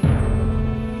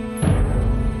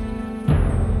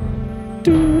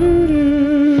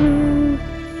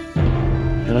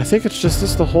 And I think it's just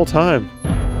this the whole time.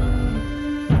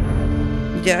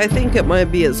 Yeah, I think it might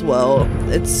be as well.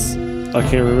 I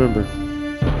can't remember.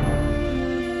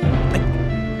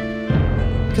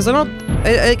 Because I don't...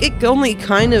 It only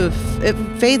kind of... It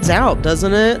fades out,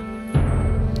 doesn't it?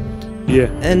 Yeah.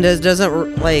 And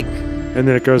doesn't like. And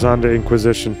then it goes on to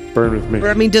Inquisition, Burn With Me.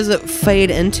 I mean, does it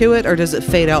fade into it or does it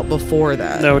fade out before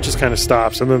that? No, it just kind of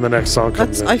stops, and then the next song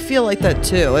comes in. I feel like that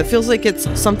too. It feels like it's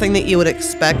something that you would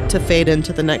expect to fade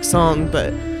into the next song,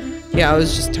 but yeah, I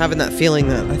was just having that feeling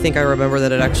that I think I remember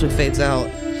that it actually fades out.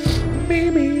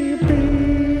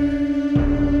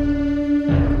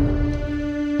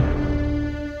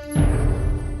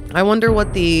 I wonder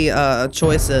what the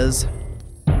choice is.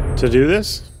 To do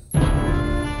this?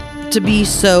 To be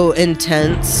so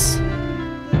intense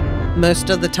most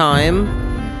of the time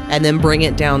and then bring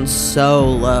it down so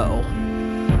low.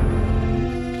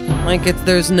 Like,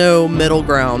 there's no middle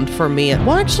ground for me.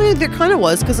 Well, actually, there kind of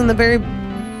was, because in the very...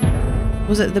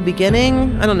 Was it the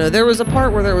beginning? I don't know. There was a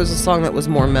part where there was a song that was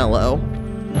more mellow.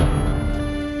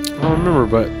 I don't remember,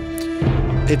 but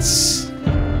it's...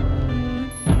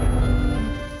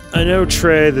 I know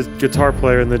Trey, the guitar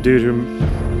player and the dude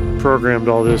who programmed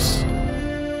all this,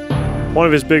 one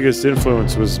of his biggest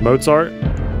influence was Mozart.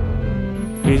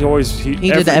 He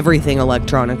did everything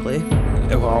electronically.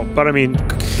 Well, but I mean,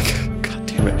 God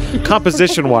damn it.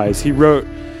 Composition-wise, he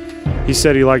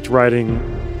said he liked writing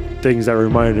things that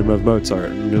reminded him of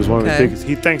Mozart. And it was one of his biggest.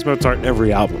 He thanks Mozart in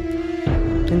every album.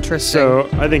 Interesting. So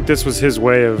I think this was his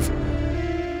way of,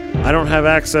 I don't have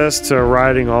access to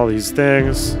writing all these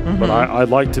things, but I'd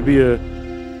like to be a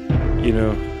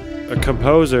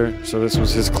composer. So this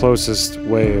was his closest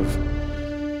way of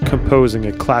composing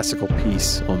a classical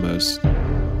piece, almost.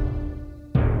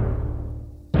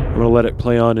 I'm going to let it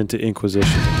play on into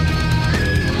Inquisition.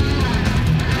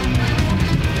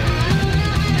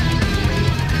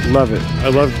 Love it. I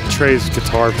love Trey's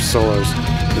guitar solos,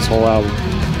 this whole album.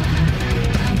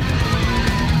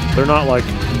 They're not like...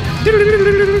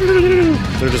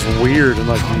 They're just weird and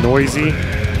like noisy,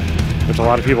 which a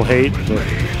lot of people hate, but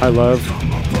I love.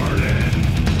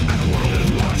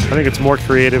 I think it's more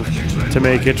creative to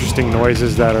make interesting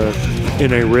noises that are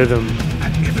in a rhythm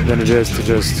than it is to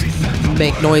just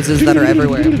make noises that are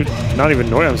everywhere. Not even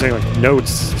noise, I'm saying like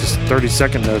notes, just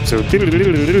 30-second notes. So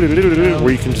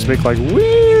where you can just make like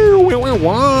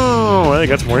wow. I think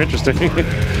that's more interesting.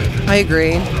 I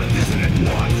agree.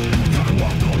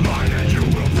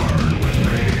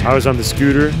 I was on the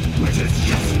scooter,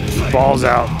 balls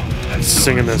out,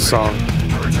 singing this song.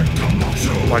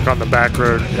 Like on the back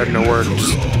road, heading to work,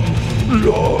 just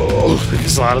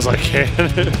as loud as I can.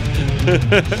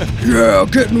 Yeah,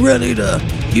 getting ready to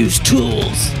use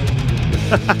tools.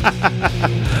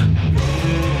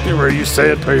 Where you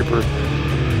sandpaper.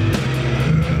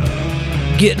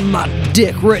 Getting my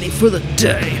dick ready for the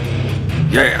day.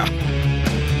 Yeah.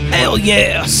 Hell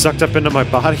yeah. Sucked up into my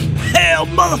body. Hell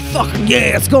motherfucking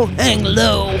yeah. It's gonna hang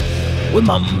low with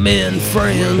my men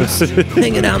friends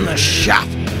hanging out in the shop.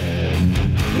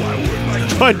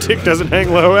 My dick doesn't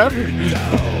hang low ever.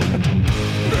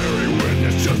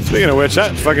 Speaking of which,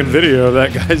 that fucking video of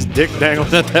that guy's dick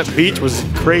dangling at that beach was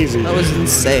crazy. That was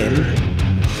insane.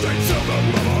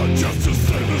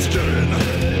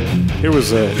 It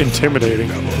was intimidating.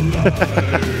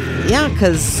 Yeah,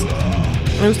 because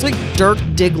it was like Dirk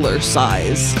Diggler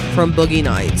size from Boogie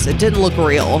Nights. It didn't look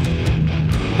real.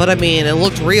 But I mean, it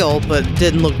looked real, but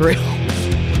didn't look real.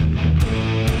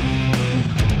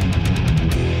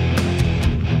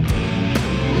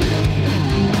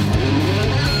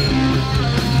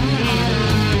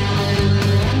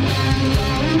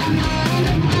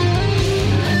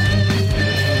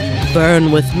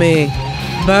 Burn with me.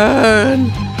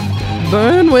 Burn.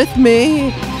 Burn with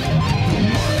me.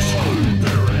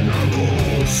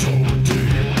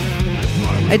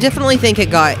 I definitely think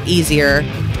it got easier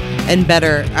and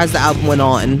better as the album went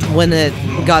on when it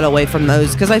got away from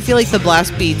those, because I feel like the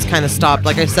blast beats kind of stopped.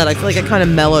 Like I said, I feel like it kind of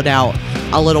mellowed out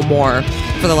a little more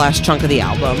for the last chunk of the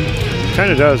album.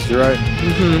 Kind of does, you're right.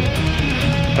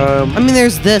 I mean,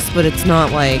 there's this, but it's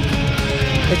not like,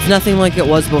 it's nothing like it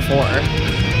was before.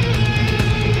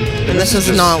 And this is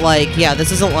just not like,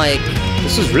 this isn't like...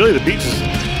 This is really the beats.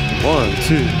 1,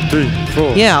 2, 3,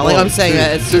 4. Yeah, like one, I'm saying, 2,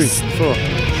 it's 3, just... 4.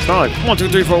 It's not like 1, 2,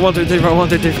 3, 4, 1, 2, 3, 4, 1,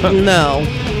 2, 3, 4. No.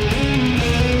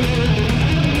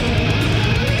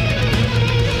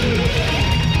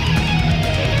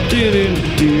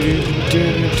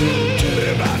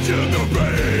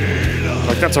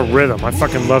 Like, that's a rhythm. I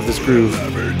fucking love this groove.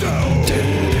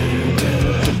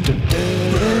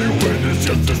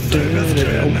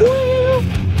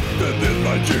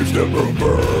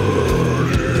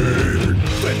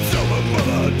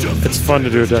 It's fun to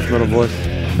do a death metal voice.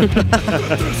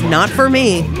 Not for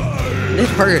me. It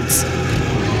hurts.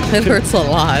 It hurts a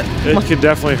lot. It can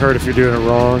definitely hurt if you're doing it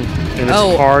wrong, and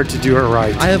it's hard to do it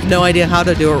right. I have no idea how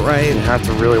to do it right. You have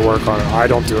to really work on it. I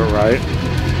don't do it right.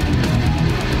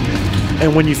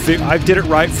 And when you I did it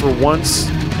right for once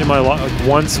in my life.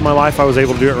 Once in my life, I was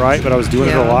able to do it right, but I was doing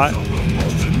it a lot.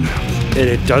 And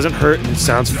it doesn't hurt, and it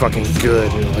sounds fucking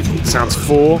good. Like, it sounds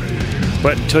full,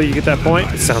 but until you get that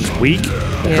point, it sounds weak.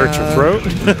 It hurts your throat.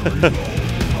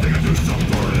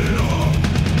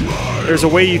 There's a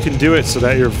way you can do it so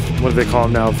that your, what do they call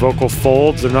them now? Vocal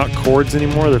folds. They're not chords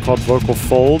anymore. They're called vocal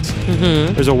folds.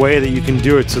 Mm-hmm. There's a way that you can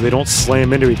do it so they don't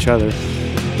slam into each other.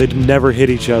 They never hit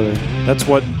each other.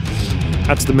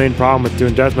 That's the main problem with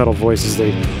doing death metal voices.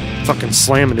 They fucking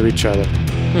slam into each other.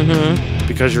 Mm-hmm.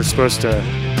 Because you're supposed to,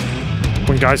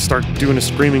 when guys start doing a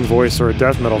screaming voice or a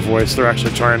death metal voice, they're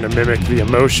actually trying to mimic the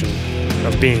emotion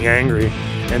of being angry.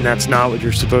 And that's not what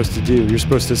you're supposed to do. You're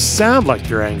supposed to sound like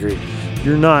you're angry.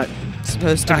 You're not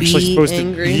supposed to actually be supposed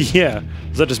angry. to. Yeah.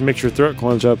 That just makes your throat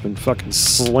clench up and fucking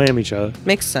slam each other.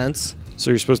 Makes sense.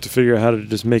 So you're supposed to figure out how to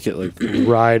just make it like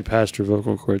ride past your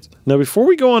vocal cords. Now, before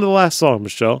we go on to the last song,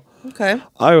 Michelle, okay,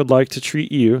 I would like to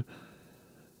treat you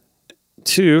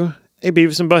to a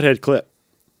Beavis and Butthead clip.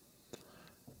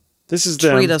 This is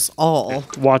them treat us all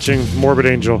watching Morbid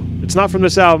Angel. It's not from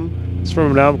this album. It's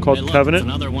from an album called Covenant. It's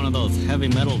another one of those heavy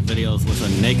metal videos with a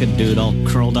naked dude all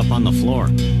curled up on the floor.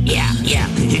 Yeah.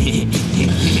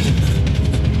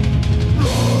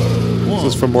 This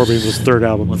is from Morbid Angel's third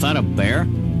album. Was that a bear?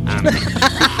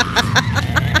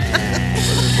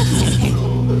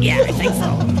 Yeah, I think so.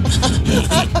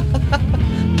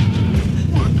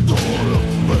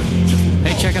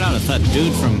 Hey, check it out. It's that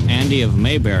dude from Andy of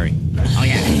Mayberry. Oh,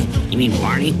 yeah? You mean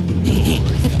Barney?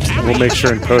 We'll make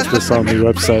sure and post this on the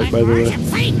website, by the way.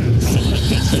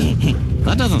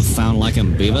 That doesn't sound like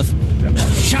him, Beavis.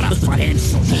 Shut up, butthead.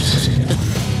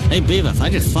 Hey, Beavis,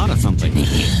 I just thought of something.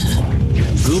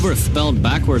 Goober spelled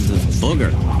backwards is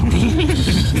booger.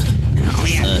 Oh,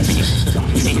 yeah.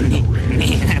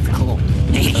 That's cool.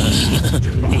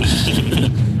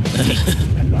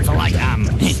 So,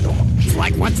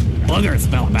 like, what's booger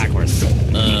spelled backwards?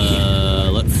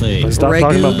 Let's see. Stop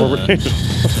talking about Morbid Angel.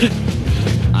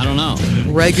 I don't know.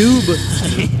 Ragoob.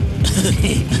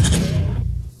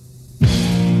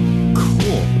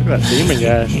 Cool. Look at that demon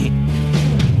guy.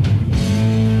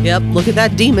 Yep, look at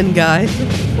that demon guy.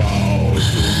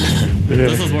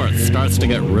 This is where it starts to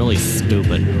get really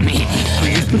stupid.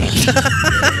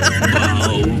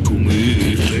 Bow to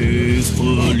me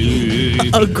faithfully.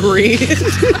 Agreed.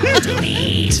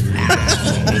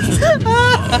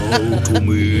 Bow to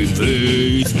me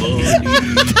faithfully.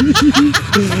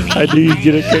 I knew you'd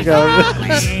get a kick out of it.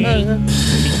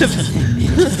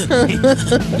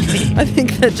 I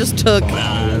think that just took.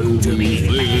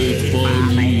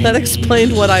 That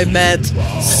explained what I meant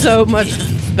so much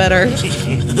better.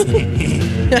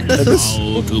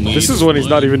 This is when he's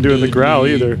not even doing the growl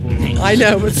either. I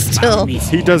know, but still.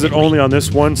 He does it only on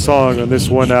this one song, on this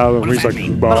one album, where he's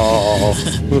like, "Bah."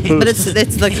 But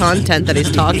it's the content that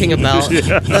he's talking about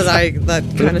that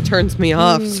kind of turns me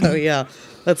off. So yeah,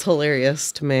 that's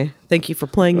hilarious to me. Thank you for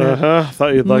playing that.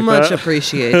 Thought you'd like Much that.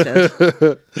 appreciated.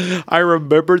 I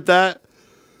remembered that.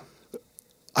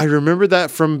 I remembered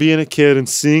that from being a kid and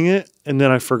seeing it, and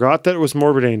then I forgot that it was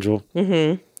Morbid Angel.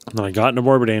 Mm-hmm. And then I got into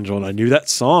Morbid Angel, and I knew that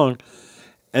song.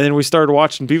 And then we started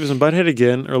watching Beavis and Butthead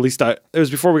again, or at least it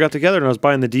was before we got together, and I was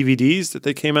buying the DVDs that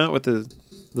they came out with the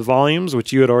volumes,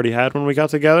 which you had already had when we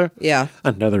got together. Yeah.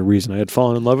 Another reason I had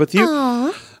fallen in love with you.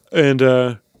 Aww. And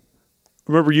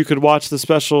remember, you could watch the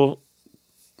special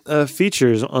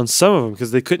features on some of them because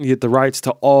they couldn't get the rights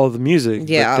to all the music.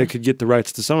 Yeah. But they could get the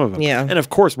rights to some of them. Yeah. And of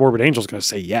course, Morbid Angel's going to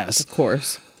say yes. Of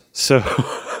course. So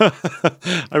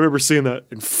I remember seeing that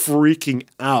and freaking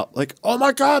out. Like, oh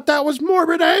my God, that was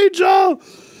Morbid Angel.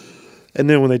 And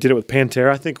then when they did it with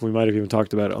Pantera, I think we might have even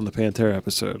talked about it on the Pantera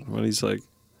episode when he's like,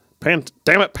 damn it,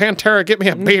 Pantera, get me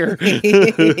a beer.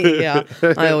 Yeah.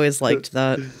 I always liked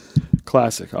that.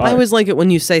 Classic. I always like it when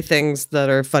you say things that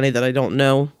are funny that I don't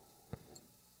know.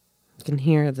 You can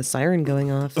hear the siren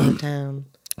going off in the town.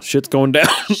 Shit's going down.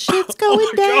 Shit's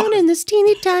going down in this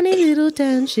teeny tiny little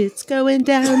town. Shit's going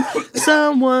down.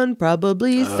 Someone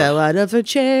probably fell out of a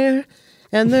chair.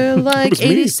 And they're like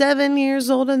 87 years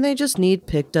old and they just need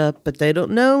picked up. But they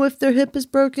don't know if their hip is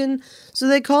broken. So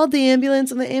they called the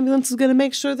ambulance and the ambulance is going to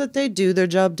make sure that they do their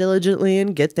job diligently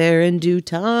and get there in due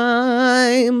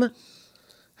time.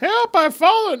 Help, I've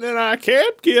fallen and I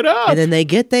can't get up. And then they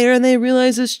get there and they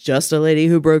realize it's just a lady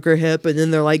who broke her hip. And then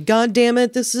they're like, God damn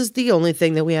it, this is the only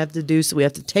thing that we have to do. So we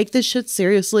have to take this shit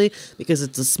seriously because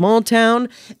it's a small town.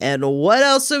 And what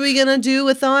else are we going to do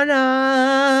with our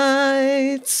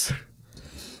nights?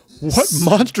 What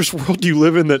monstrous world do you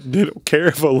live in that they don't care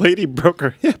if a lady broke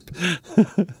her hip?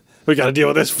 We got to deal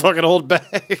with this fucking old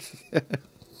bag.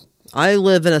 I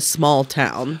live in a small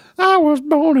town, I was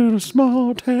born in a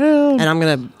small town. and I'm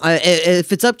gonna.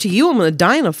 If it's up to you, I'm gonna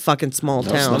die in a fucking small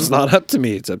town. It's not up to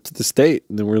me. It's up to the state.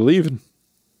 And then we're leaving.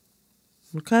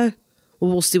 Okay.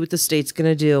 Well, we'll see what the state's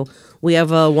gonna do. We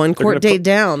have one gonna court date put-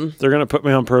 down. They're going to put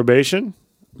me on probation.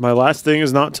 My last thing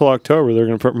is not till October. They're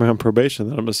going to put me on probation.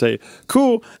 Then I'm going to say,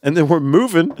 cool. And then we're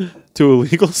moving to a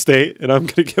legal state, and I'm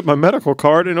going to get my medical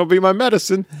card, and it'll be my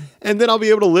medicine. And then I'll be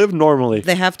able to live normally.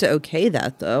 They have to okay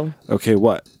that though. Okay,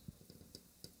 what?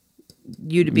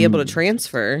 You to be able to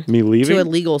transfer Me leaving? to a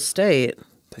legal state.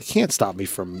 They can't stop me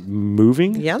from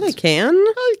moving. Yeah, they can.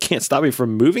 They can't stop me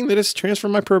from moving. They just transfer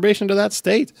my probation to that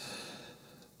state.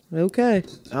 Okay.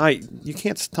 You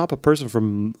can't stop a person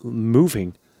from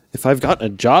moving. If I've gotten a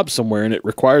job somewhere and it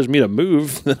requires me to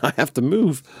move, then I have to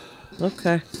move.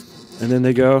 Okay. And then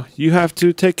they go, you have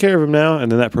to take care of him now.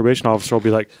 And then that probation officer will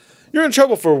be like, you're in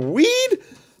trouble for weed?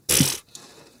 Pfft,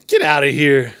 get out of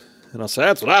here. And I'll say,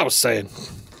 that's what I was saying.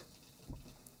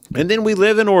 And then we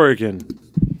live in Oregon.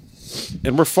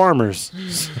 And we're farmers.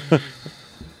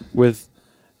 With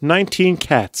 19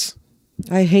 cats.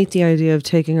 I hate the idea of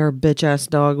taking our bitch ass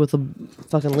dog with a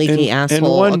fucking leaky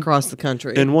asshole across the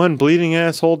country. And one bleeding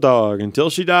asshole dog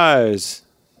until she dies.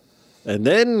 And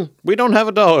then we don't have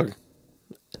a dog.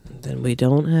 Then we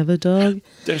don't have a dog.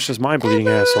 That's just my bleeding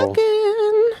ever asshole.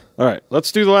 again. All right,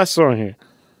 let's do the last song here.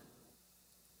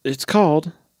 It's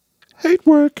called Hate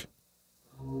Work.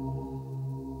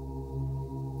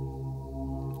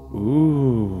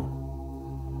 Ooh.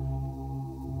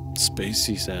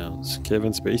 Spacey sounds.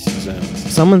 Kevin Spacey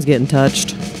sounds. Someone's getting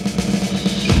touched.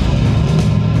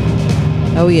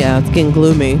 Oh yeah, it's getting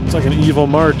gloomy. It's like an evil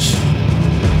march.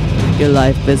 Your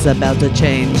life is about to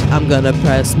change. I'm gonna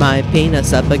press my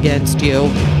penis up against you.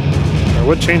 It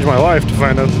would change my life to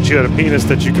find out that you had a penis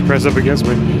that you could press up against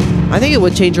me. I think it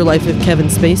would change your life if Kevin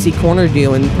Spacey cornered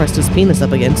you and pressed his penis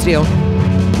up against you.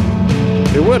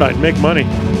 It would. I'd make money.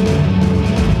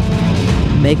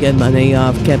 Making money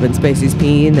off Kevin Spacey's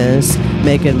penis.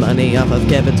 Making money off of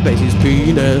Kevin Spacey's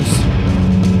penis.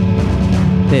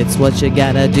 It's what you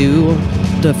gotta do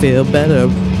to feel better.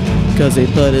 Cause he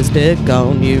put his dick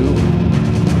on you.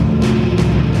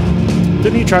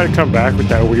 Didn't he try to come back with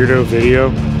that weirdo video?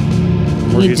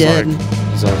 Where He he's did.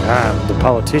 He's like, I'm the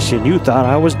politician. You thought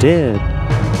I was dead,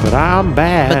 but I'm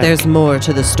back. But there's more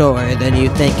to the story than you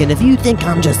think. And if you think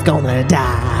I'm just gonna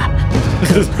die.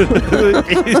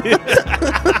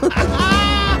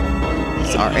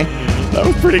 Sorry. That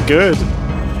was pretty good.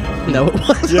 No, it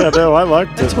wasn't. Yeah, no, I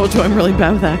liked I it. told you I'm really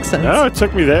bad with accents. No, it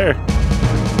took me there.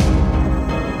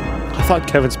 I thought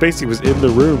Kevin Spacey was in the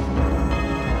room.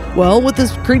 Well, with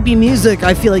this creepy music,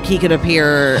 I feel like he could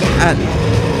appear at...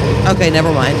 Okay,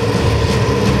 never mind.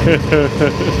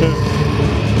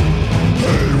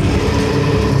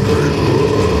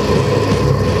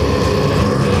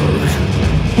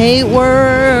 Hate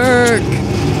work!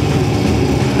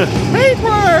 Hate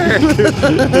work!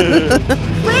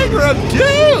 Finger of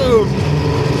doom!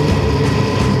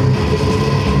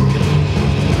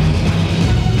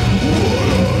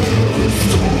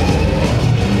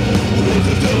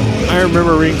 I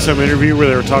remember reading some interview where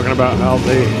they were talking about how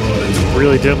they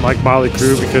really didn't like Motley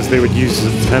Crue because they would use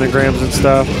pentagrams and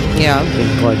stuff Yeah.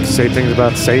 and like say things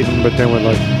about Satan, but then would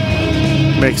like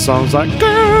make songs like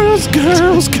girls,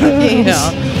 girls, girls.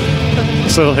 Yeah.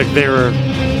 So like they were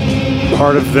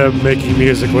part of them making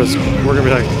music was we're gonna be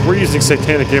like we're using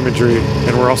satanic imagery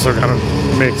and we're also gonna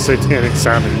make satanic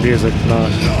sounding music, not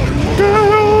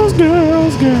girls,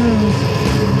 girls, girls.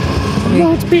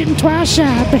 Once beaten, twice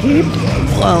shy, babe.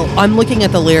 Well, I'm looking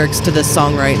at the lyrics to this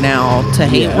song right now, to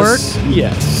Hate Work.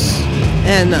 Yes.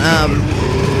 And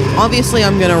obviously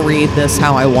I'm going to read this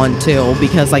how I want to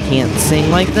because I can't sing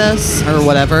like this or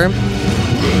whatever.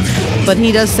 But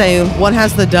he does say, what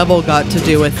has the devil got to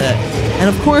do with it? And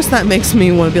of course that makes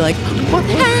me want to be like, what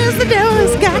has the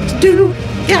devil got to do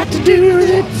with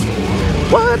it?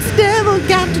 What's the devil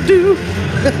got to do?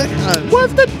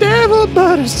 What's the devil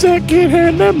but a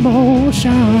second-hand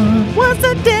emotion? What's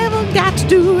the devil got to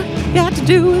do with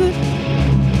it?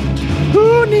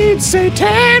 Who needs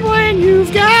Satan when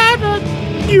you've got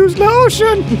to use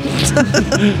lotion?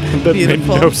 That made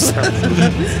Beautiful. no sense.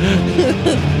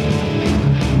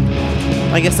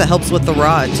 I guess that helps with the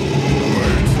rot.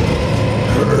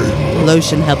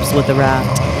 Lotion helps with the rot.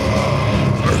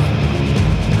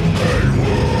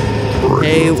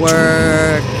 Hey,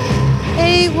 work.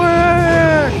 Hey,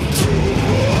 work.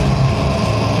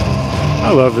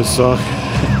 I love this song.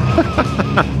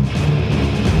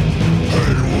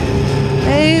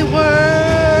 Hey,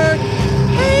 work.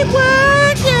 Hey,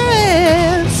 work,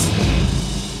 yes.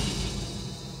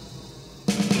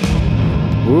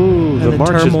 Ooh. the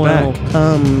march is turmoil back.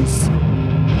 comes.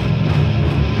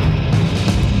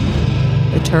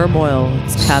 The turmoil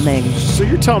is coming. So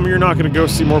you're telling me you're not going to go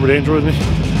see Morbid Angel with me?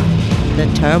 The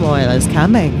turmoil is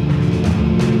coming.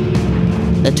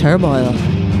 The turmoil.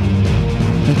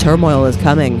 The turmoil is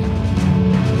coming.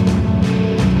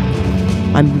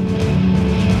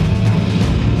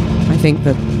 I think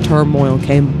the turmoil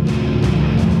came.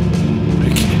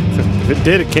 If it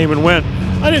did, it came and went.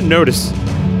 I didn't notice.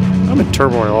 I'm in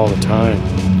turmoil all the time.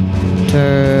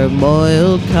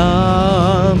 Turmoil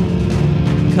come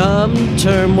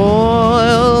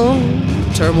turmoil.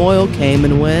 Turmoil came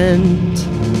and went.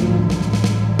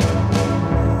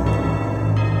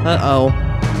 Uh-oh.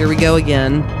 Here we go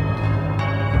again.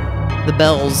 The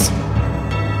bells.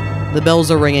 The bells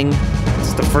are ringing.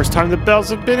 It's the first time the bells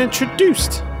have been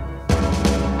introduced.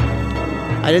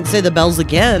 I didn't say the bells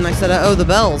again. I said, oh, the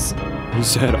bells. You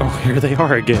said, oh, here they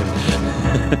are again.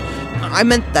 I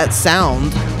meant that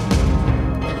sound.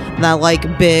 That,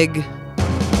 like, big,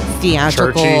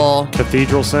 theatrical, Churchy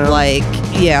cathedral sound. like,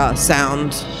 yeah, sound.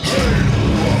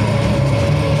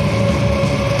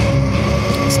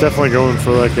 It's definitely going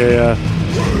for like a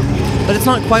But it's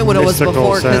not quite what it was mystical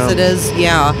before, because sound. it is,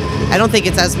 yeah. I don't think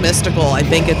it's as mystical. I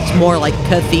think it's more like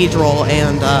cathedral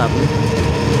and,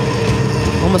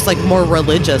 almost like more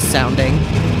religious sounding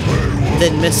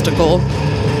than mystical.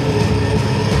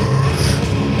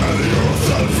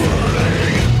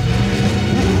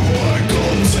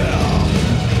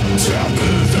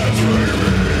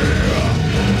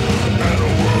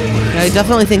 I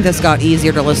definitely think this got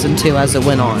easier to listen to as it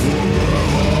went on.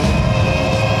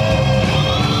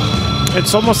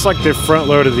 It's almost like they front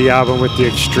loaded the album with the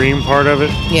extreme part of it,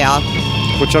 Yeah.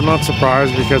 which I'm not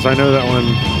surprised because I know that when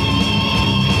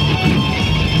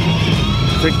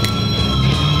I think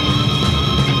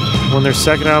when their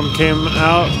second album came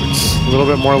out, it's a little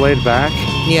bit more laid back,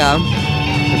 Yeah.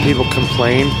 and people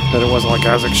complained that it wasn't like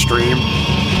as extreme.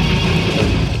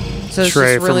 So it's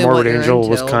Trey just really from what Morbid you're Angel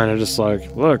was into. kind of just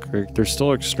like, look, there's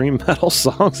still extreme metal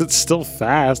songs. It's still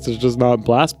fast. It's just not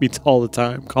blast beats all the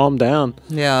time. Calm down.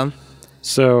 Yeah.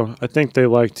 So I think they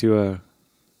like to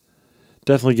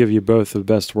definitely give you both the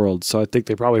best worlds. So I think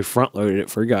they probably front loaded it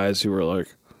for guys who were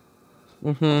like,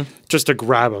 just to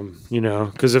grab them, you know,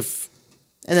 because if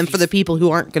And then for the people who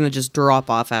aren't going to just drop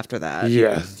off after that,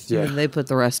 they put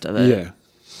the rest of it. yeah.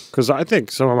 Because I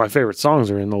think some of my favorite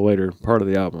songs are in the later part of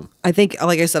the album. I think,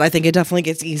 like I said, I think it definitely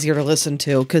gets easier to listen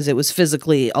to because it was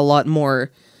physically a lot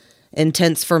more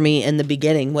intense for me in the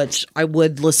beginning, which I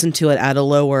would listen to it at a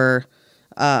lower,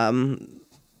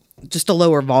 just a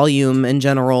lower volume in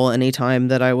general anytime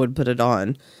that I would put it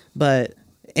on. But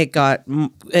it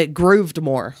grooved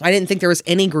more. I didn't think there was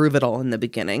any groove at all in the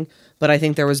beginning, but I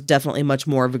think there was definitely much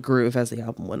more of a groove as the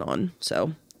album went on.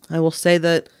 So I will say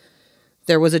that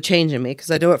there was a change in me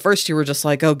because I know at first you were just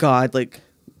like, oh God, like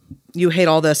you hate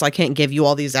all this. I can't give you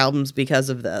all these albums because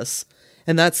of this.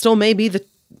 And that still may be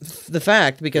the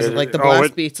fact because of like the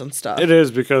blast beats and stuff. It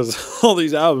is because all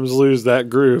these albums lose that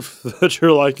groove that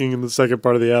you're liking in the second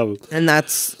part of the album. And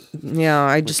that's, yeah,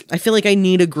 I feel like I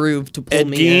need a groove to pull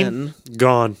me in.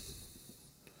 Gone.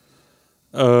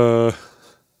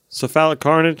 Cephalic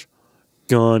Carnage,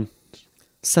 gone.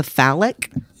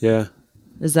 Cephalic? Yeah.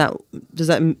 Does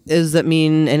that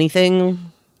mean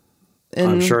anything?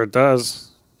 I'm sure it does.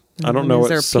 I don't know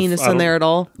what Is there a penis in there at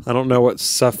all? I don't know what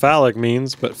cephalic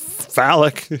means, but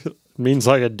phallic means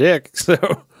like a dick.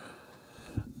 So,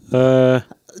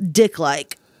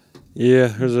 Dick-like. yeah,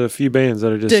 there's a few bands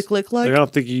that are just Dick-like? I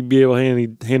don't think you'd be able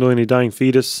to handle any dying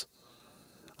fetus.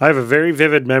 I have a very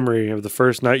vivid memory of the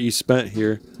first night you spent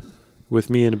here with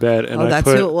me in bed, and That's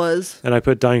who it was. And I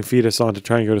put Dying Fetus on to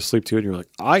try and go to sleep to it, and you're like,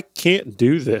 I can't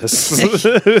do this.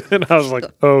 And I was like,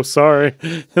 oh, sorry.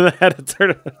 And I had to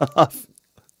turn it off.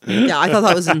 Yeah, I thought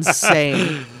that was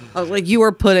insane. I was like, you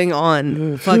were putting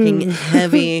on fucking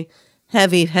heavy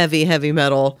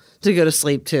metal to go to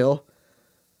sleep to.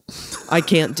 I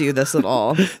can't do this at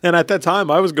all. And at that time,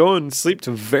 I was going to sleep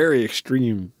to very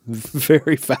extreme,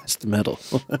 very fast metal.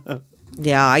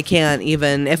 Yeah, I can't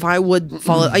even. If I would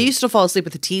fall, I used to fall asleep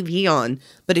with the TV on,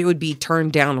 but it would be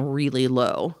turned down really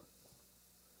low.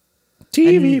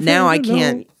 TV. And now I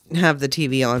can't have the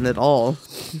TV on at all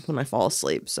when I fall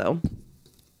asleep. So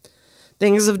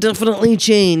things have definitely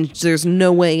changed. There's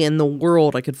no way in the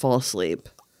world I could fall asleep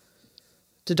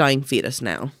to Dying Fetus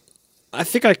now. I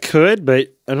think I could,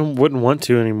 but I wouldn't want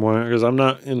to anymore because I'm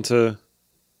not into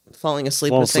Falling asleep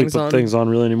falling with asleep things with on. things on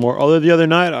really anymore. Although the other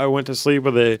night I went to sleep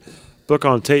with a book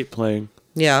on tape playing,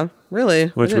 Yeah, really.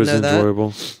 which I didn't was know that.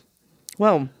 enjoyable.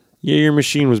 Well, Yeah, your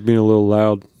machine was being a little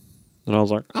loud, and I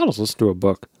was like, I'll just listen to a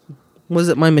book. Was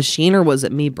it my machine or was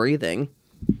it me breathing?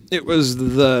 It was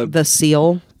the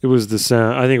seal. It was the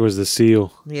sound. I think it was the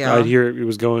seal. Yeah. I'd hear it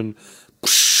was going,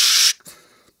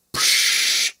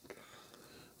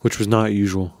 which was not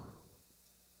usual.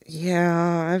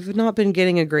 Yeah, I've not been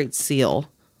getting a great seal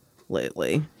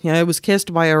lately. Yeah, I was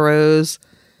kissed by a rose,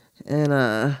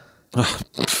 and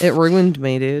it ruined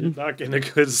me, dude. Not getting a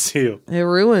good seal. It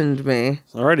ruined me.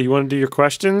 Alrighty, you want to do your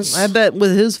questions? I bet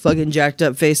with his fucking jacked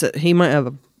up face, he might have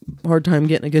a hard time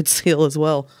getting a good seal as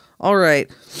well. All right.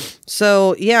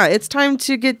 So, yeah, it's time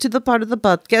to get to the part of the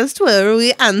podcast where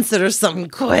we answer some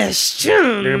questions.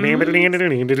 How do you like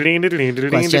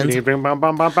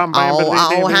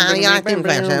them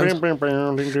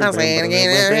questions? I'll say it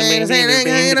again, say it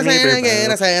again, say it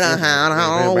again, say it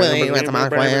how will you answer my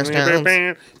questions?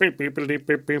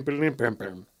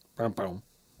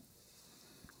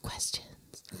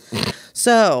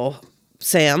 So,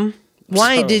 Sam,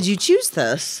 why did you choose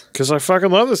this? Because I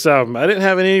fucking love this album. I didn't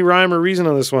have any rhyme or reason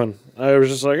on this one. I was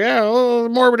just like, yeah, well,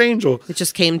 Morbid Angel. It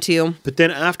just came to you. But then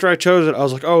after I chose it, I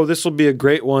was like, oh, this will be a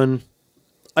great one.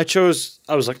 I was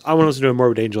like, I want to listen to a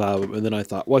Morbid Angel album. And then I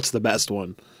thought, what's the best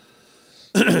one?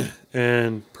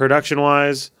 And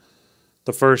production-wise,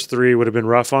 the first three would have been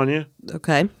rough on you.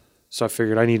 Okay. So I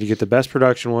figured I need to get the best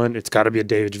production one. It's got to be a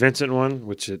David Vincent one,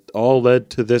 which it all led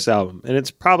to this album. And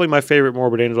it's probably my favorite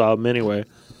Morbid Angel album anyway.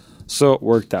 So it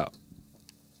worked out.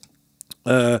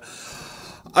 I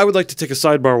would like to take a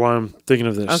sidebar while I'm thinking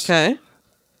of this. Okay.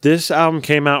 This album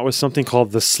came out with something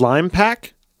called the Slime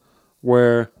Pack,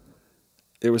 where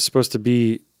it was supposed to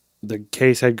be the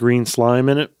case had green slime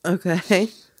in it. Okay.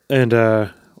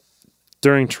 And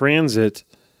during transit,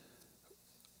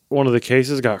 one of the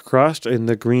cases got crushed and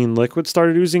the green liquid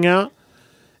started oozing out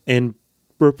and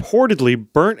reportedly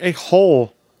burnt a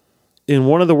hole in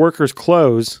one of the workers'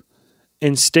 clothes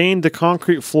and stained the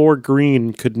concrete floor green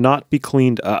and could not be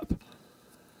cleaned up.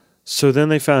 So then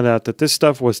they found out that this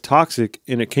stuff was toxic,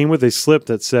 and it came with a slip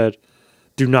that said,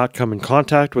 do not come in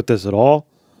contact with this at all.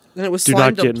 And it was Do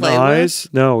slime not get to in play eyes.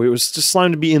 No, it was just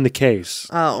slime to be in the case.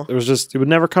 Oh. It would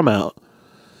never come out.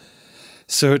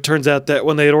 So it turns out that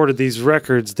when they had ordered these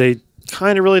records, they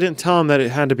kind of really didn't tell them that it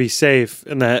had to be safe,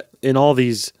 and that in all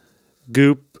these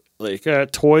goop, like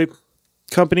toy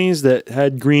companies that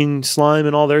had green slime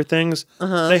and all their things,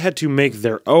 they had to make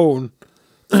their own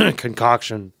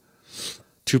concoction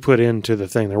to put into the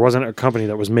thing. There wasn't a company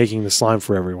that was making the slime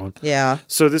for everyone. Yeah.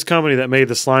 So this company that made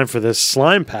the slime for this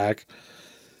slime pack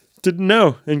didn't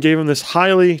know and gave them this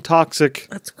highly toxic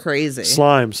That's crazy.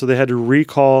 slime. So they had to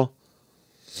recall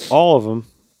all of them.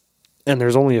 And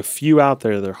there's only a few out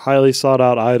there. They're highly sought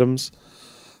out items.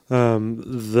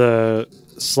 The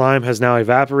slime has now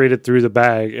evaporated through the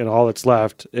bag, and all that's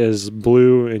left is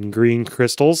blue and green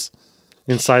crystals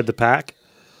inside the pack.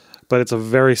 But it's a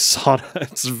very it's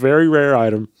a very rare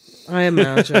item. I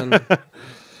imagine.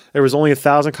 There was only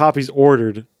 1,000 copies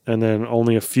ordered, and then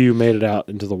only a few made it out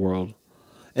into the world.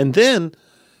 And then,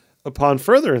 upon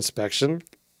further inspection,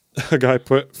 a guy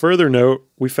put further note.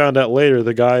 We found out later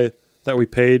the guy that we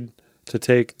paid to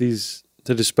take these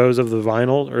to dispose of the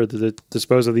vinyl or to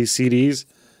dispose of these CDs.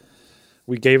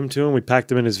 We gave them to him. We packed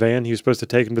them in his van. He was supposed to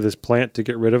take them to this plant to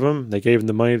get rid of them. They gave him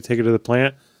the money to take it to the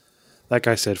plant. That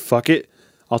guy said, fuck it.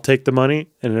 I'll take the money,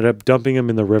 and ended up dumping them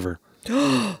in the river.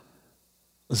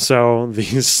 So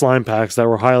these slime packs that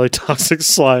were highly toxic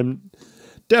slime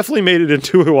definitely made it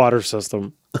into a water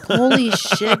system. Holy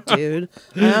shit, dude.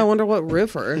 I wonder what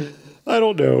river. I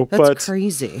don't know, That's but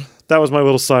crazy. that was my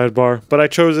little sidebar. But I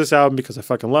chose this album because I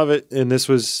fucking love it. And this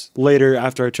was later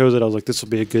after I chose it. I was like, this will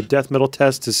be a good death metal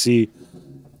test to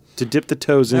dip the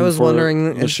toes in. I was for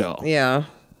wondering. Michelle. Yeah.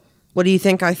 What do you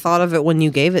think I thought of it when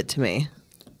you gave it to me?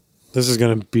 This is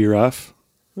going to be rough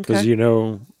because Okay. you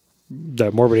know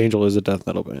that Morbid Angel is a death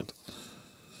metal band.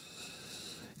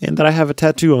 And that I have a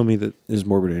tattoo on me that is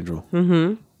Morbid Angel.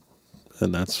 Mm-hmm.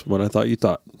 And that's what I thought you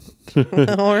thought.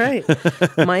 All right.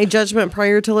 My judgment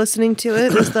prior to listening to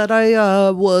it is that I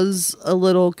was a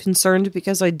little concerned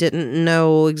because I didn't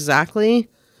know exactly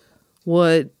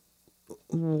what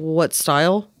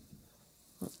style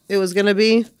it was going to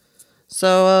be.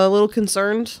 So a little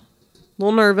concerned, a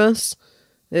little nervous.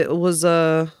 It was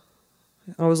I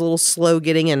was a little slow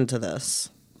getting into this.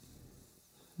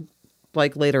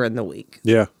 Like later in the week.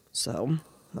 Yeah. So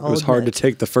It was hard to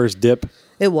take the first dip.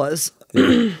 It was.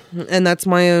 And that's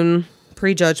my own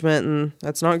prejudgment, and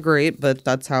that's not great, but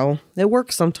that's how it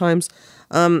works sometimes.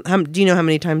 Do you know how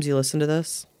many times you listened to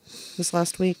this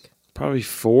last week? Probably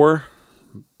 4.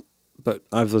 But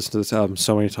I've listened to this album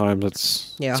so many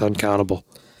times, it's uncountable.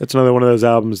 It's another one of those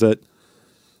albums that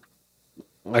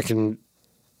I can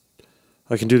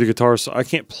I can do the guitar. So I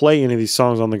can't play any of these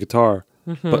songs on the guitar,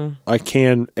 but I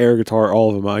can air guitar all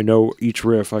of them. I know each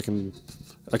riff. I can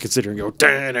sit here and go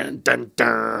dun dun dun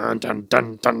dun dun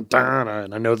dun dun dun,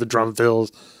 and I know the drum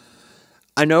fills.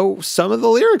 I know some of the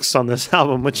lyrics on this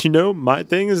album, but my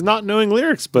thing is not knowing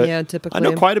lyrics. But Yeah, typically. I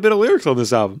know quite a bit of lyrics on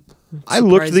this album. I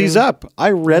looked these Surprising. up.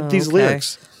 I read these Okay.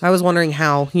 lyrics. I was wondering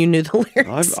how you knew the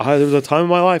lyrics. There was a time in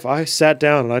my life I sat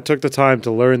down and I took the time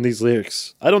to learn these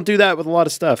lyrics. I don't do that with a lot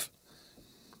of stuff,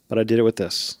 but I did it with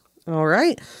this. All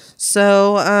right.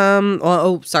 So,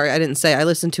 sorry, I didn't say. I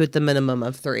listened to it the minimum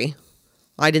of 3.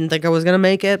 I didn't think I was going to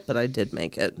make it, but I did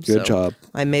make it. Good job.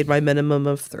 I made my minimum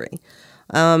of 3.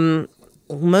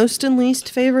 Most and least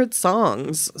favorite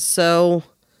songs. So,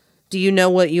 do you know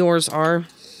what yours are?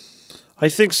 I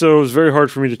think so. It was very hard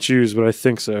for me to choose, but I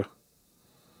think so.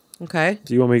 Okay.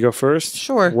 Do you want me to go first?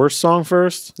 Sure. Worst song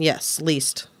first? Yes,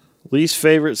 least. Least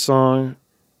favorite song,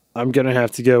 I'm going to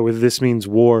have to go with This Means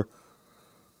War.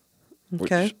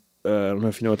 Okay. Which, I don't know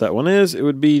if you know what that one is. It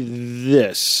would be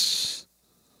this.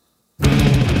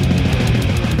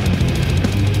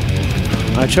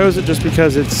 I chose it just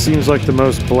because it seems like the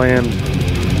most bland.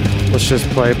 Let's just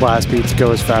play blast beats,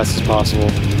 go as fast as possible.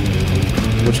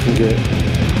 Which can get...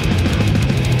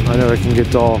 I know it can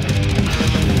get dull.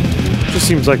 Just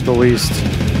seems like the least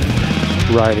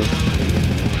writing.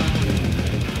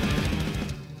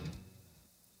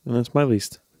 And that's my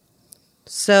least.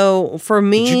 So, for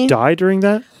me... Did you die during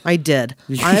that? I did.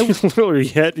 You I literally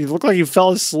hit. You look like you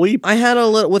fell asleep. had a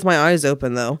little... with my eyes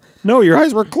open, though. No, your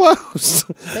eyes were closed.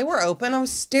 They were open. I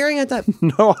was staring at that...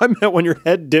 No, I meant when your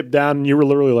head dipped down and you were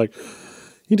literally like,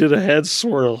 you did a head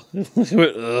swirl. You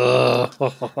went,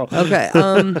 ugh.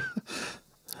 Okay.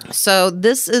 So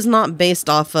this is not based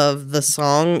off of the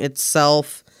song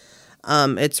itself.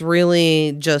 It's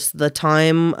really just the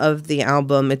time of the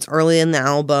album. It's early in the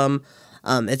album.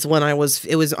 It's when I was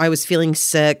feeling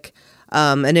sick.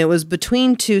 And it was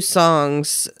between 2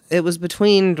 songs. It was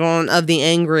between Dawn of the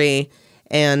Angry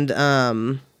and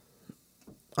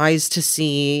Eyes to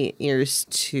See, Ears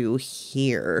to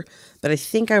Hear. But I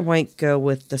think I might go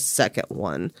with the second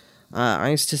one.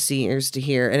 Eyes to See, Ears to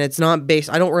Hear. And it's not based...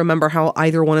 I don't remember how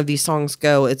either one of these songs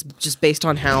go. It's just based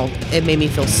on how it made me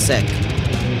feel sick.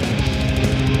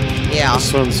 Yeah.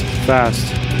 This one's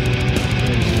fast.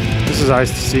 This is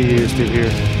Eyes to See, Ears to Hear.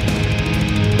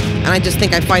 And I just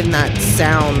think I find that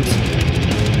sound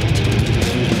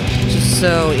just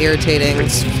so irritating.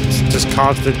 It's just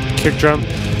constant kick drum.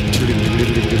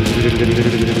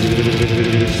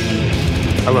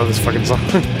 I love this fucking song.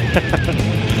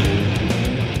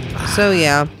 So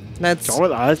yeah, that's... Go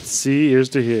with Eyes to See, Ears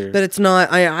to Hear. But it's not...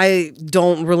 I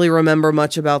don't really remember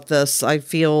much about this. I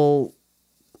feel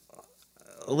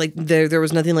like there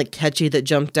was nothing like catchy that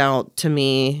jumped out to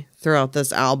me throughout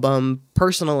this album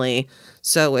personally.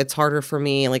 So it's harder for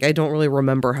me. Like, I don't really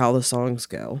remember how the songs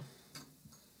go,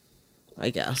 I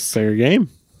guess. Fair game.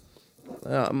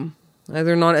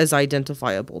 They're not as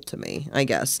identifiable to me, I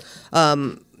guess.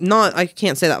 I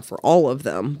can't say that for all of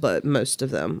them, but most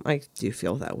of them, I do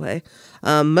feel that way.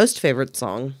 Most favorite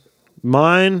song?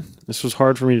 Mine, this was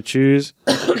hard for me to choose,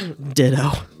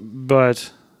 Ditto.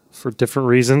 but for different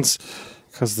reasons,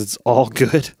 because it's all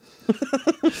good.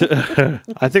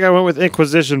 I think I went with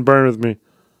Inquisition, Burn With Me.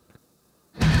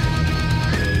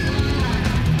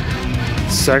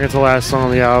 Second to last song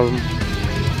on the album.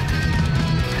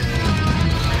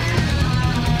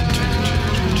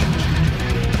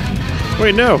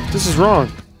 Wait, no, this is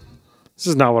wrong. This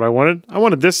is not what I wanted. I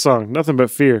wanted this song, Nothing But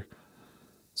Fear.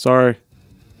 Sorry.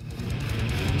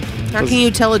 How can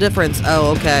you tell a difference?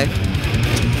 Oh, okay.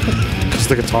 Because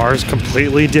the guitar is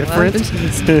completely different.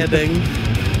 Just kidding.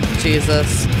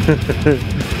 Jesus.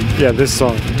 Yeah, this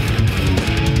song.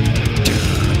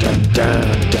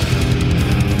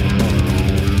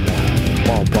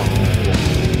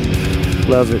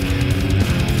 Love it.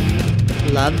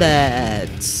 Love that.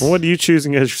 What are you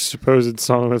choosing as your supposed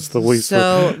song that's the least?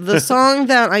 So the song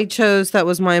that I chose that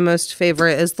was my most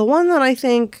favorite is the one that I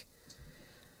think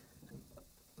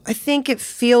it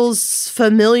feels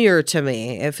familiar to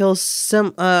me. It feels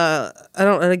I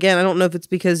don't know if it's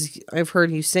because I've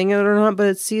heard you sing it or not, but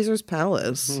it's Caesar's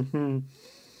Palace. Mm-hmm.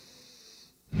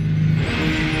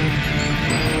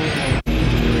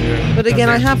 But again,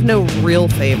 I have no real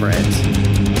favorite.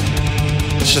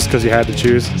 It's just because you had to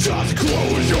choose.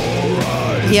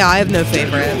 Yeah, I have no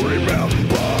favorite.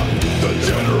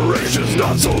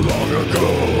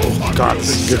 God, this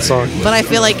is a good song. But I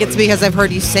feel like it's because I've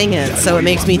heard you sing it, so it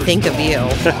makes me think of you.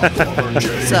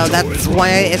 So that's why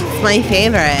it's my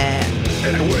favorite.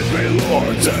 Oh,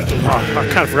 I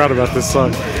kind of forgot about this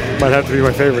song. Might have to be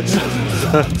my favorite.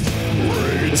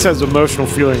 This has emotional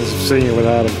feelings of singing it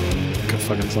without him. Good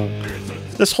fucking song.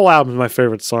 This whole album is my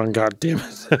favorite song. God damn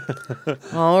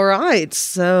it. All right.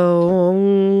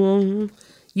 So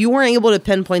you weren't able to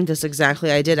pinpoint this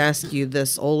exactly. I did ask you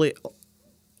this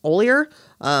earlier.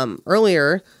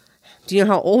 Do you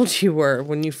know how old you were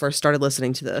when you first started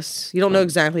listening to this? You don't know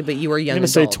exactly, but you were young. I'm going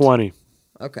to say 20.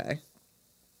 Okay.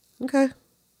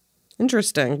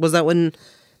 Interesting. Was that when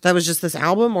that was just this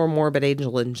album or Morbid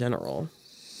Angel in general?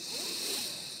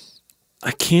 I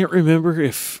can't remember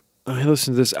if I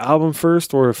listened to this album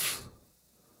first or if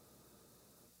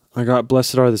I got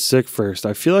Blessed Are the Sick first.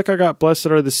 I feel like I got Blessed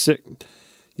Are the Sick.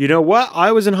 You know what?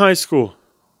 I was in high school.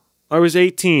 I was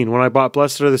 18 when I bought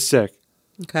Blessed Are the Sick.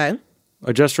 Okay.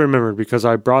 I just remembered because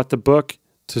I brought the book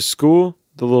to school,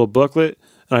 the little booklet,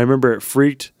 and I remember it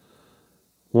freaked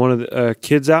one of the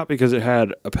kids out because it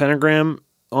had a pentagram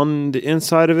on the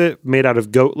inside of it made out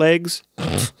of goat legs.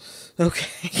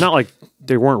 Okay. Not like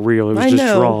they weren't real. It was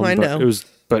just drawn. I know.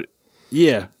 But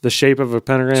yeah, the shape of a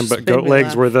pentagram, but goat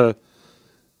legs were the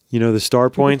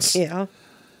star points. Yeah.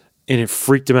 And it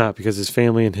freaked him out because his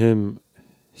family and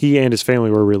he and his family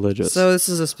were religious. So this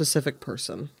is a specific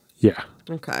person. Yeah.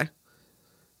 Okay.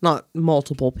 Not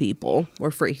multiple people were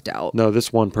freaked out. No,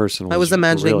 this one person. I was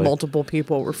imagining multiple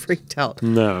people were freaked out.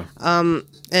 No.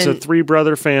 It's a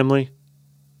 3-brother family.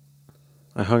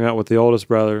 I hung out with the oldest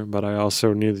brother, but I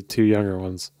also knew the 2 younger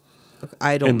ones.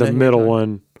 I don't. And the middle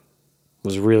one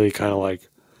was really kind of like,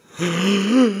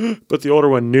 but the older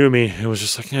one knew me. It was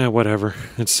just like, yeah, whatever.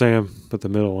 It's Sam. But the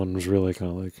middle one was really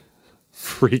kind of like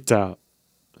freaked out.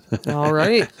 All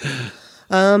right.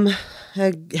 How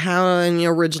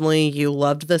originally you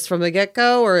loved this from the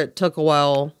get-go, or it took a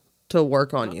while to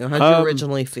work on you? How did you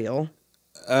originally feel?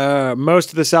 Most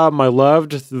of this album I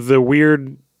loved. The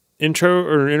weird intro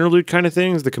or interlude kind of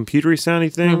things, the computery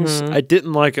soundy things, I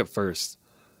didn't like at first.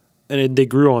 And they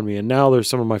grew on me, and now they're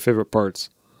some of my favorite parts.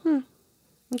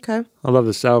 Okay. I love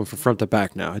this album from front to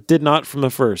back now. I did not from the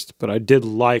first, but I did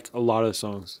like a lot of the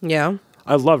songs. Yeah.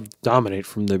 I loved Dominate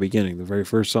from the beginning, the very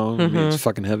first song. I mean, it's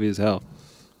fucking heavy as hell.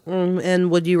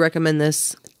 And would you recommend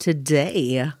this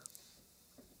today?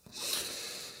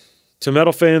 To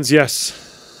metal fans, yes.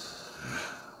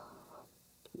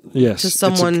 Yes. To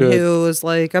someone who is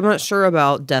like, I'm not sure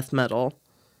about death metal.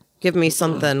 Give me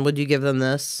something. Would you give them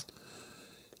this?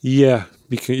 Yeah.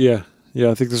 I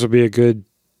think this would be a good.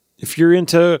 If you're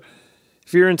into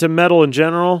metal in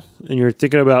general and you're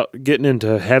thinking about getting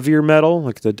into heavier metal,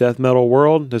 like the death metal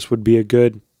world, this would be a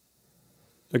good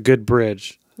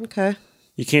bridge. Okay.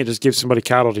 You can't just give somebody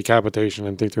cattle decapitation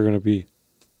and think they're going to be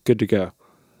good to go.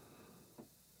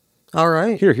 All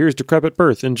right. Here's Decrepit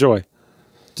Birth. Enjoy. It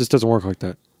just doesn't work like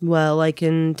that. Well, I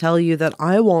can tell you that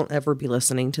I won't ever be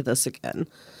listening to this again.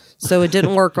 So it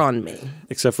didn't work on me.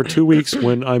 Except for 2 weeks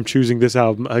when I'm choosing this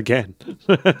album again.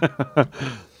 I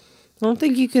don't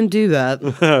think you can do that.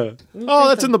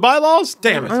 That's in the bylaws?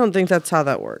 Damn it. I don't think that's how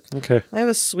that works. Okay. I have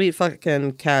a sweet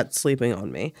fucking cat sleeping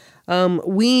on me.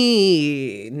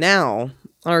 We now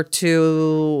are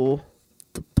to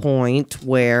the point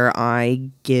where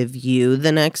I give you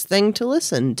the next thing to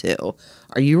listen to.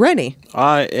 Are you ready?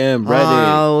 I am ready.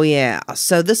 Oh, yeah.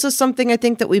 So this is something I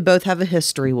think that we both have a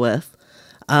history with.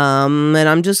 And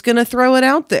I'm just going to throw it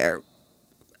out there.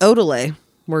 Odelay.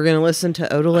 We're going to listen to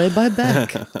Odelay by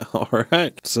Beck. All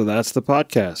right. So that's the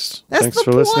podcast. Thanks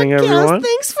for listening, everyone.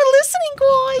 Thanks for listening,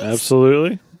 guys.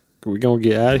 Absolutely. We're going to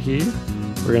get out of here.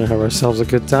 We're going to have ourselves a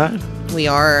good time. We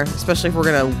are, especially if we're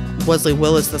going to Wesley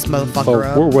Willis this motherfucker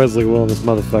up. We're Wesley Willis this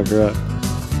motherfucker up.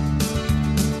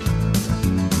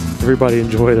 Everybody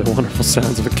enjoy the wonderful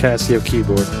sounds of a Casio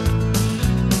keyboard.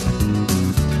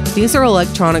 These are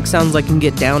electronic sounds I can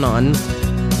get down on.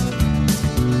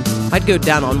 I'd go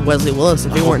down on Wesley Willis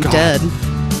if he weren't dead.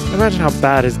 Imagine how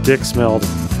bad his dick smelled.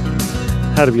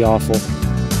 Had to be awful.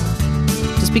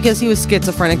 Just because he was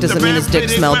schizophrenic doesn't mean his dick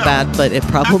smelled bad, but it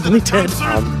probably did.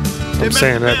 I'm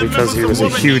saying that because he was a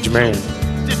huge man.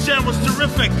 The jam was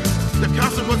terrific. The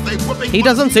concert was a whooping. He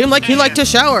doesn't seem like he liked to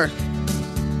shower.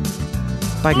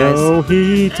 Bye, guys. No,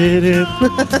 he didn't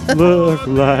look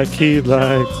like he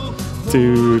liked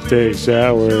to take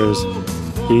showers.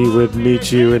 He would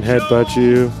meet you and headbutt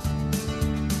you.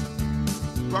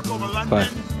 Rock over London. Bye.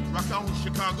 Rock on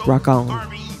Chicago. Rock on.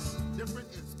 Army